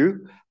to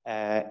you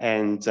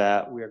and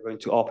we are going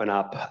to open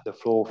up the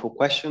floor for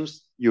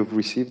questions. You've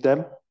received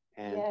them,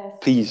 and yes,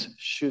 please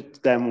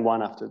shoot them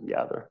one after the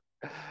other.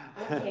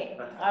 Okay,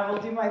 I will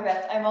do my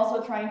best. I'm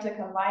also trying to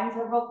combine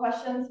several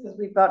questions because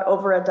we've got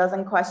over a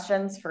dozen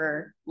questions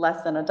for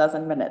less than a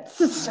dozen minutes.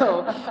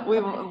 So we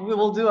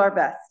will do our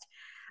best.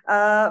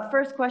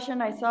 First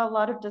question, I saw a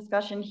lot of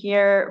discussion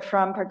here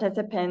from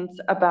participants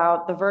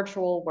about the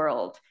virtual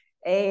world,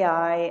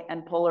 AI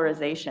and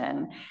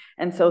polarization.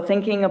 And so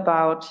thinking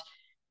about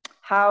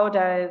how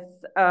does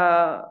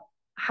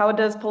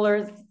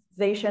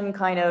polarization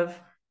kind of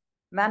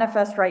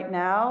manifest right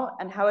now,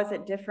 and how is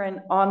it different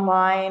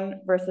online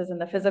versus in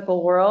the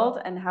physical world,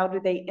 and how do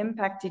they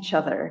impact each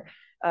other?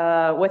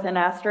 With an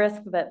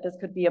asterisk that this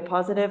could be a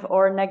positive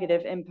or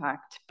negative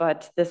impact,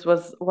 but this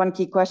was one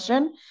key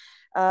question.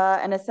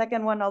 And a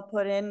second one I'll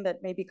put in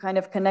that maybe kind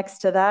of connects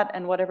to that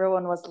and what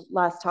everyone was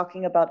last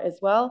talking about as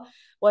well,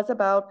 was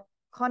about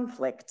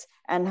conflict,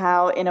 and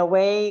how in a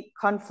way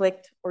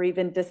conflict or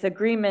even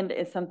disagreement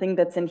is something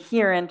that's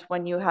inherent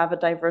when you have a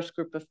diverse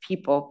group of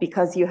people,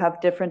 because you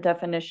have different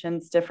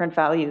definitions, different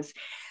values.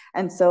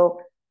 And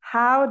so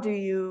how do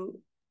you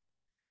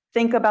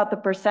think about the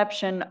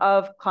perception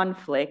of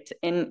conflict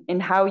in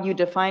how you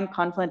define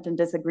conflict and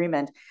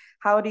disagreement?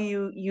 How do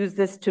you use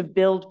this to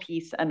build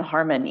peace and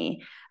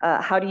harmony?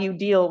 How do you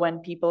deal when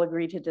people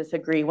agree to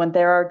disagree, when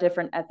there are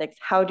different ethics?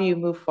 How do you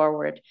move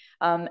forward?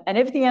 And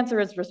if the answer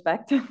is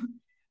respect,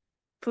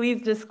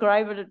 please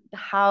describe it,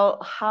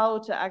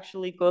 how to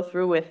actually go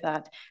through with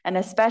that. And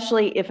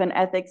especially if an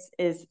ethics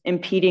is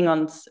impeding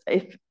on,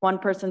 if one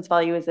person's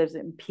value is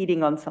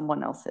impeding on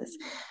someone else's,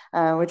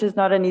 which is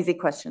not an easy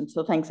question.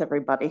 So thanks,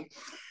 everybody.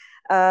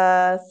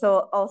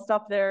 So I'll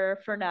stop there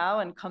for now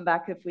and come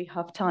back if we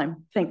have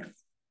time. Thanks.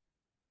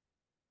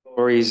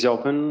 Floor is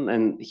open,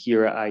 and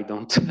here I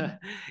don't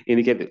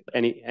indicate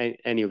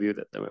any of you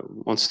that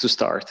wants to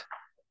start.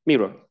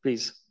 Miro,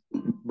 please.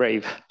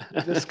 Brave.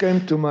 Just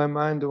came to my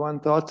mind one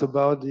thought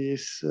about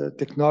this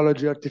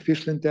technology,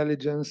 artificial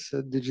intelligence,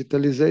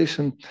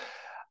 digitalization.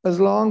 As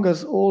long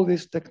as all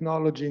this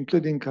technology,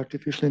 including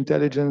artificial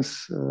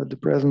intelligence, the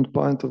present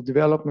point of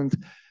development,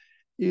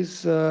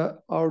 is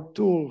our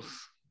tools,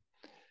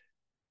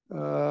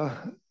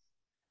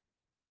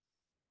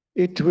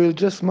 it will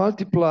just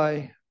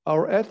multiply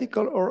our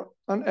ethical or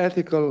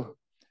unethical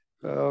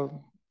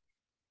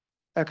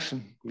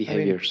action.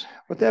 Behaviors. I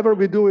mean, whatever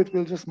we do, it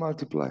will just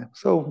multiply.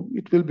 So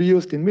it will be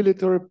used in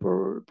military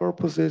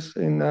purposes,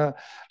 in,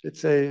 let's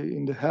say,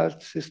 in the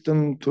health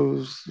system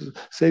to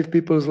save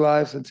people's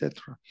lives,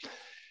 etc.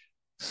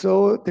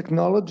 So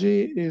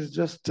technology is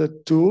just a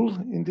tool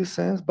in this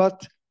sense.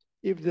 But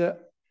if the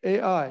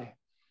AI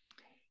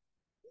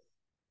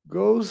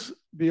goes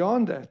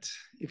beyond that,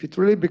 if it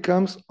really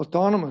becomes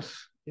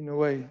autonomous in a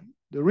way,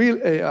 the real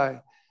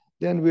AI,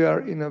 then we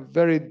are in a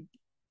very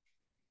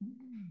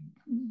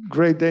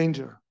great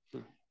danger.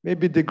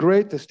 Maybe the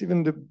greatest,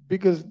 even the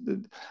biggest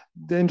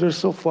danger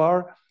so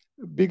far,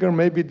 bigger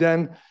maybe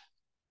than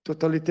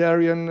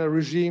totalitarian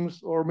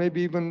regimes or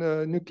maybe even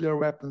nuclear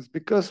weapons,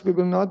 because we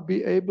will not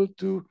be able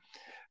to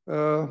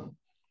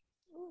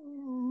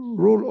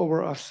rule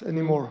over us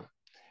anymore.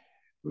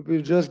 We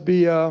will just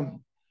be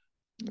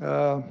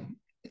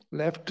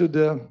left to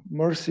the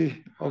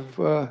mercy of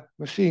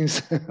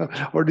machines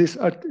or this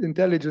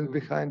intelligence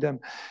behind them.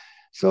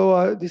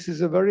 So this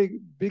is a very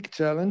big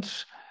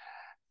challenge.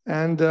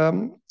 And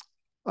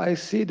I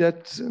see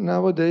that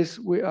nowadays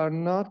we are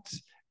not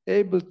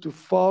able to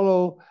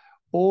follow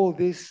all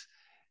these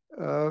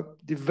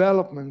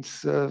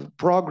developments,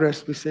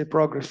 progress, we say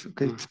progress,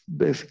 okay, it's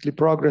basically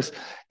progress,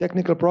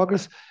 technical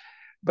progress,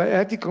 by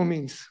ethical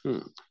means.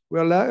 We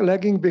are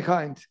lagging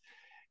behind.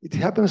 It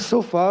happens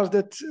so fast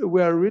that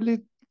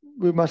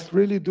we must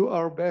really do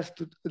our best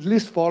to at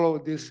least follow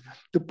this,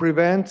 to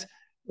prevent,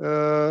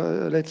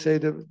 let's say,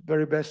 the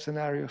very best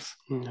scenarios.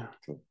 Yeah.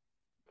 So,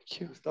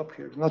 stop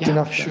here, not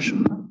enough.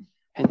 Sure.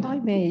 If I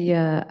may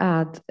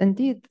add,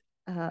 indeed,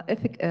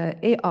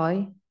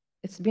 AI,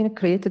 it's been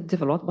created,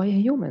 developed by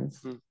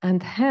humans.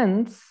 And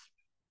hence,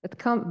 it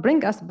can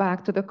bring us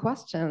back to the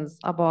questions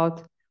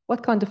about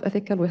what kind of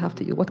ethical we have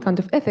to use, what kind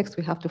of ethics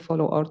we have to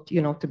follow, or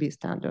to be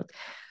standard.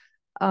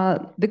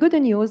 The good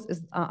news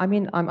is,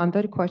 I'm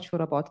very quite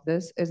sure about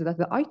this, is that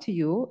the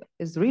ITU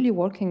is really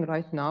working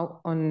right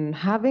now on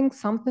having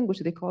something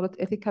which they call it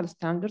ethical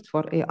standards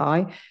for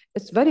AI.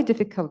 It's a very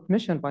difficult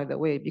mission, by the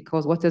way,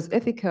 because what is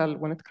ethical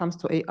when it comes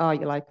to AI,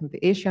 like in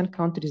the Asian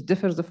countries,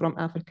 differs from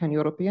African,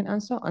 European,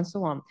 and so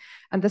on.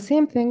 And the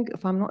same thing,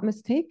 if I'm not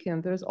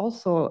mistaken, there is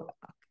also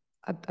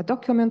a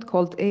document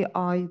called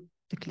AI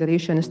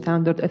Declaration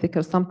Standard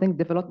Ethical, something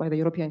developed by the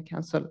European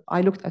Council.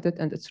 I looked at it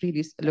and it's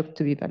really looked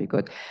to be very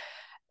good.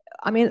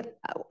 I mean,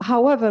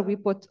 however we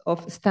put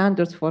of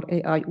standards for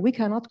AI, we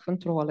cannot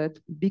control it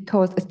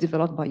because it's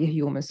developed by a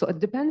human. So it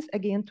depends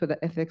again to the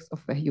ethics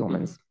of the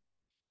humans.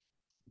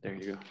 There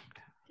you go.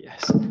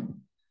 Yes.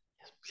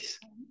 Yes, please.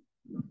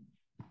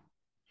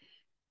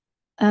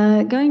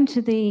 Going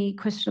to the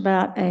question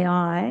about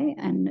AI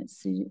and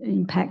its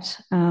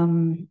impact,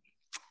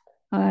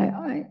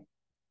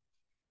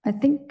 I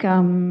think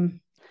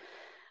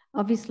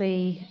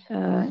obviously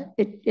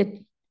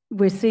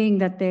we're seeing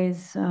that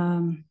there's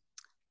a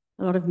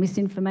lot of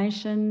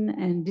misinformation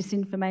and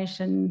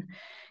disinformation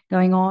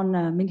going on,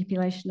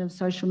 manipulation of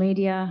social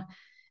media,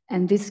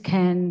 and this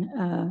can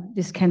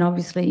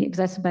obviously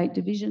exacerbate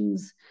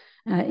divisions,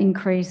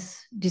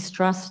 increase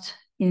distrust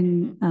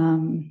in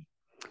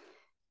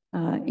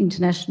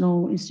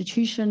international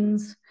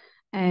institutions,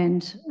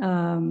 and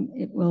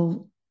it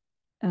will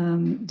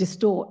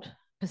distort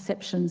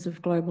perceptions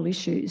of global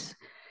issues.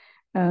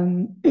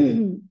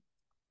 In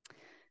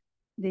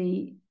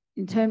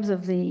terms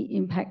of the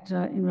impact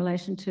in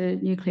relation to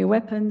nuclear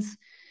weapons,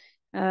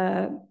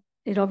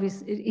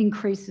 it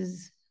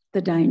increases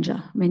the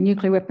danger. I mean,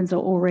 nuclear weapons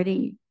are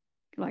already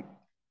like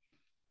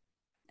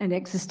an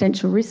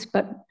existential risk,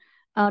 but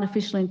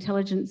artificial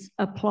intelligence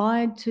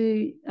applied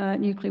to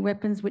nuclear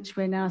weapons, which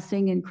we're now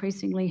seeing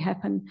increasingly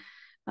happen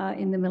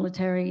in the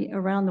military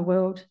around the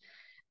world,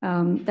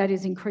 that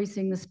is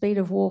increasing the speed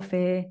of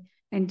warfare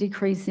and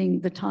decreasing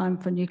the time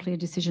for nuclear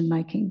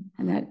decision-making,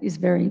 and that is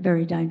very,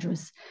 very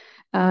dangerous.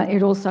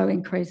 It also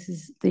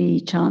increases the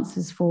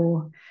chances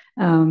for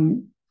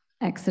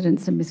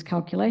accidents and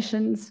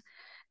miscalculations,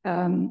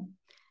 and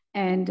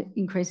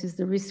increases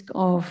the risk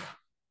of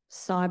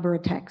cyber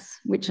attacks,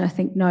 which I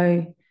think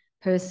no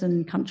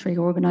person, country,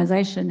 or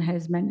organisation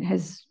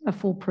has a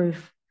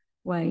foolproof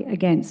way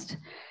against.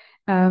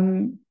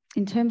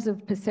 In terms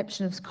of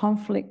perception of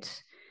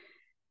conflict,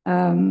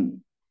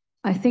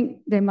 I think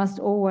there must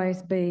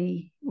always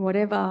be,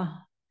 whatever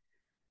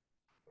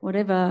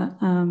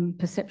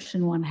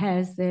perception one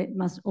has, there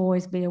must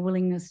always be a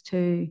willingness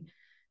to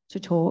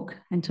talk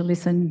and to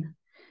listen.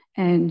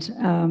 And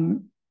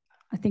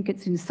I think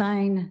it's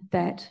insane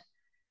that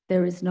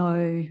there is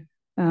no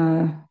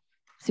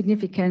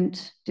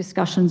significant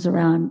discussions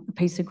around a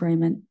peace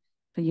agreement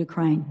for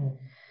Ukraine.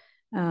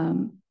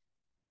 In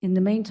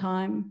the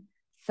meantime,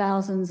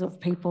 thousands of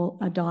people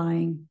are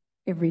dying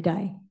every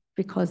day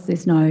because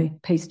there's no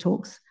peace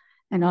talks,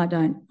 and I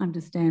don't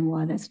understand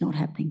why that's not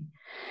happening.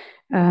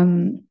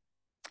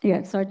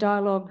 Yeah, so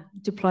dialogue,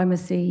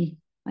 diplomacy,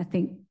 I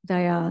think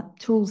they are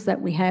tools that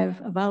we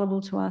have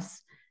available to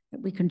us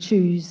that we can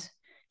choose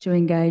to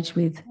engage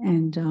with,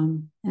 and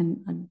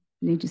I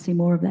need to see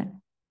more of that.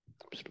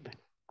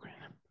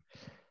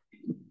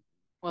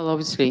 Well,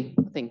 obviously,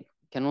 I think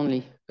I can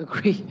only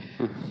agree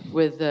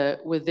with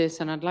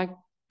this, and I'd like,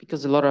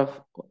 because a lot of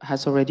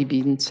has already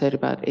been said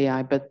about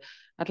AI, but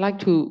I'd like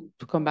to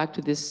come back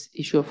to this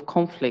issue of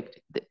conflict.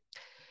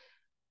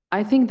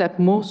 I think that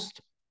most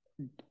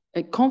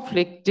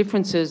conflict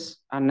differences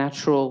are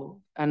natural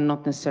and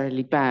not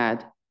necessarily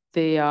bad.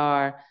 They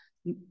are,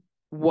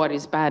 what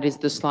is bad is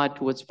the slide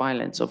towards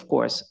violence, of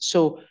course.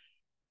 So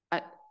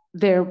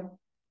they're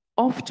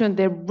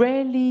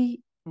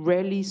rarely,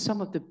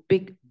 some of the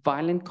big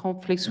violent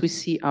conflicts we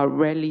see are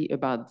rarely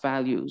about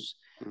values.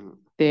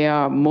 They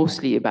are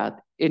mostly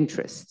about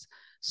interests.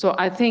 So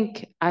I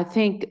think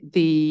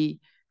the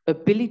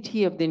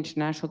ability of the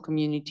international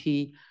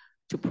community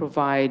to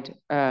provide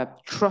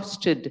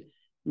trusted,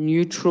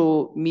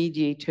 neutral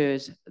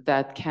mediators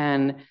that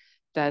can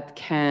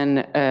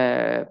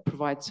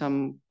provide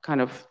some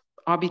kind of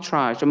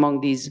arbitrage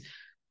among these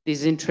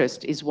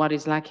interests is what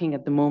is lacking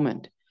at the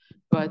moment.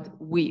 But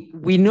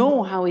we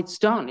know how it's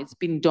done. It's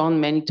been done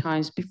many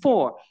times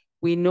before.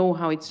 We know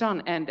how it's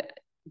done. And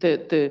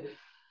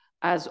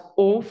as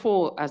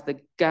awful as the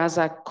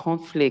Gaza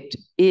conflict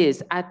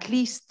is, at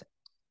least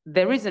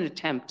there is an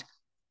attempt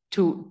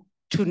to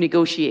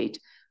negotiate,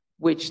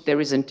 which there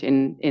isn't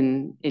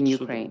in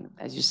Ukraine,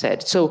 as you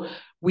said. So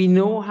we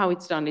know how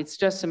it's done. It's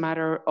just a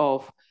matter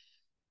of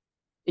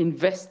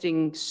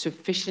investing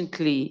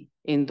sufficiently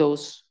in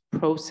those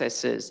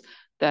processes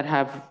that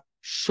have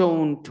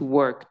shown to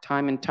work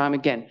time and time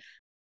again.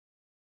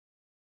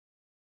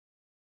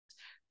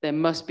 There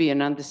must be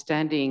an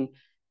understanding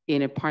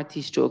in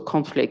parties to a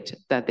conflict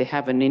that they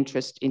have an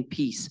interest in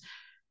peace.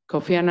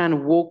 Kofi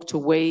Annan walked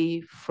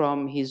away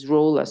from his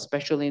role as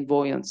special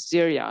envoy on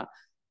Syria,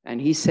 and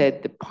he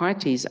said the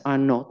parties are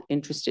not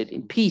interested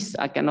in peace.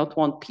 I cannot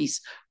want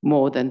peace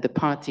more than the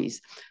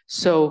parties.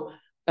 So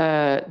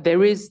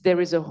there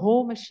is a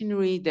whole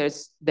machinery.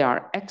 There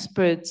are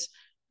experts,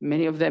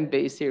 many of them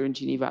based here in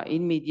Geneva,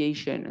 in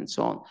mediation and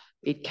so on.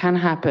 It can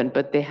happen,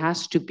 but there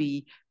has to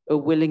be a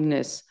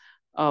willingness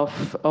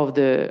of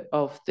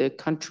the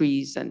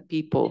countries and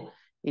people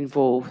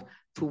involved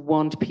to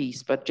want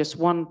peace. But just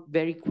one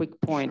very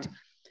quick point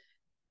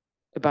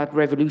about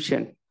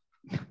revolution.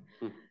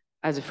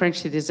 As a French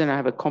citizen, I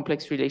have a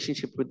complex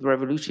relationship with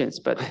revolutions,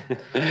 but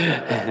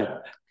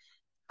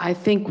I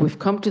think we've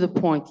come to the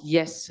point,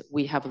 yes,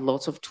 we have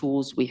lots of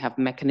tools, we have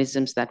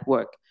mechanisms that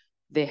work.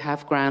 They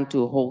have ground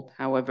to a halt.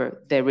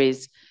 However, there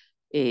is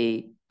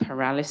a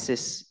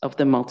paralysis of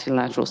the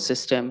multilateral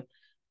system.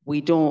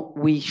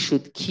 We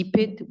should keep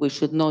it, we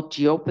should not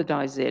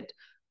jeopardize it,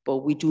 but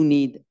we do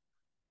need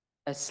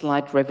a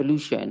slight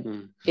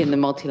revolution in the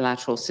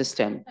multilateral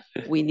system.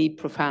 We need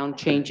profound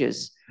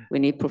changes. We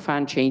need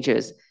profound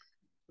changes.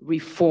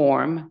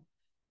 Reform,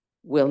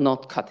 will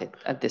not cut it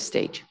at this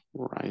stage.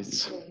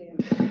 Right.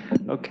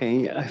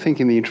 Okay, I think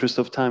in the interest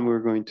of time, we're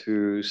going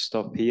to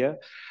stop here.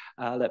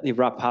 Let me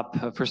wrap up,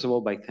 first of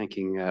all, by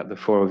thanking the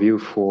four of you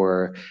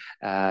for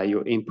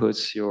your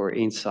inputs, your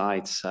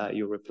insights,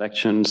 your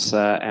reflections,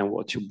 and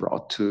what you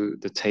brought to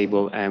the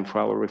table, and for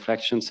our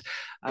reflections.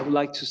 I would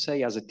like to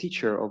say, as a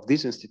teacher of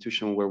this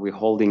institution where we're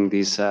holding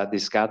this,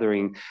 this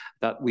gathering,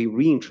 that we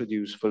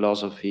reintroduced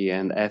philosophy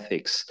and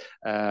ethics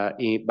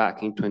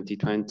back in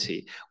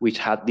 2020, which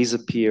had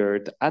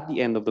disappeared at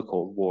the end of the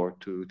Cold War,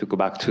 to go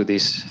back to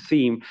this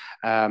theme,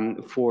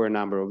 for a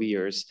number of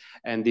years.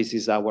 And this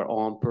is our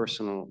own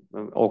personal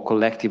or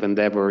collective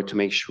endeavor to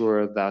make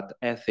sure that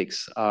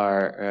ethics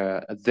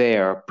are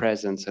there,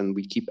 present, and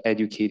we keep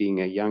educating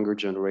a younger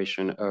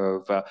generation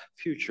of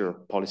future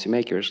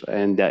policymakers.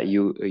 And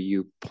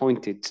you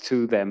pointed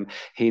to them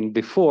in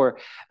before,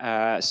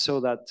 so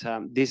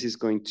that this is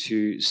going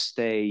to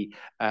stay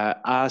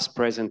as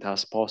present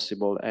as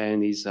possible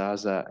and is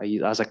as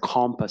a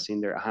compass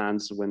in their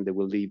hands when they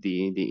will leave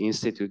the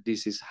institute.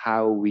 This is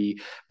how we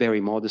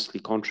very modestly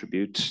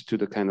contribute to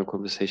the kind of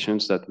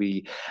conversations that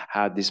we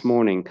had this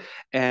morning.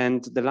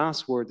 And the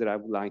last word that I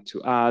would like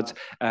to add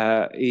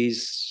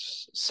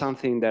is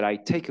something that I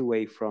take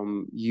away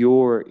from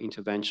your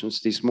interventions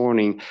this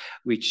morning,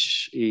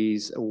 which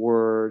is a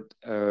word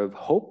of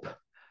hope,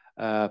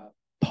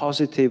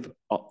 positive,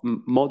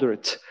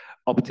 moderate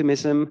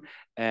optimism,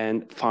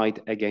 and fight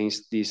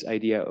against this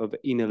idea of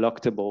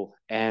ineluctable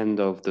end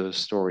of the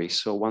story.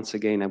 So once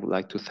again, I would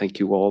like to thank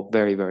you all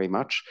very, very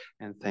much,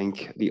 and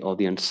thank the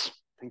audience.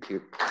 Thank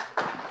you.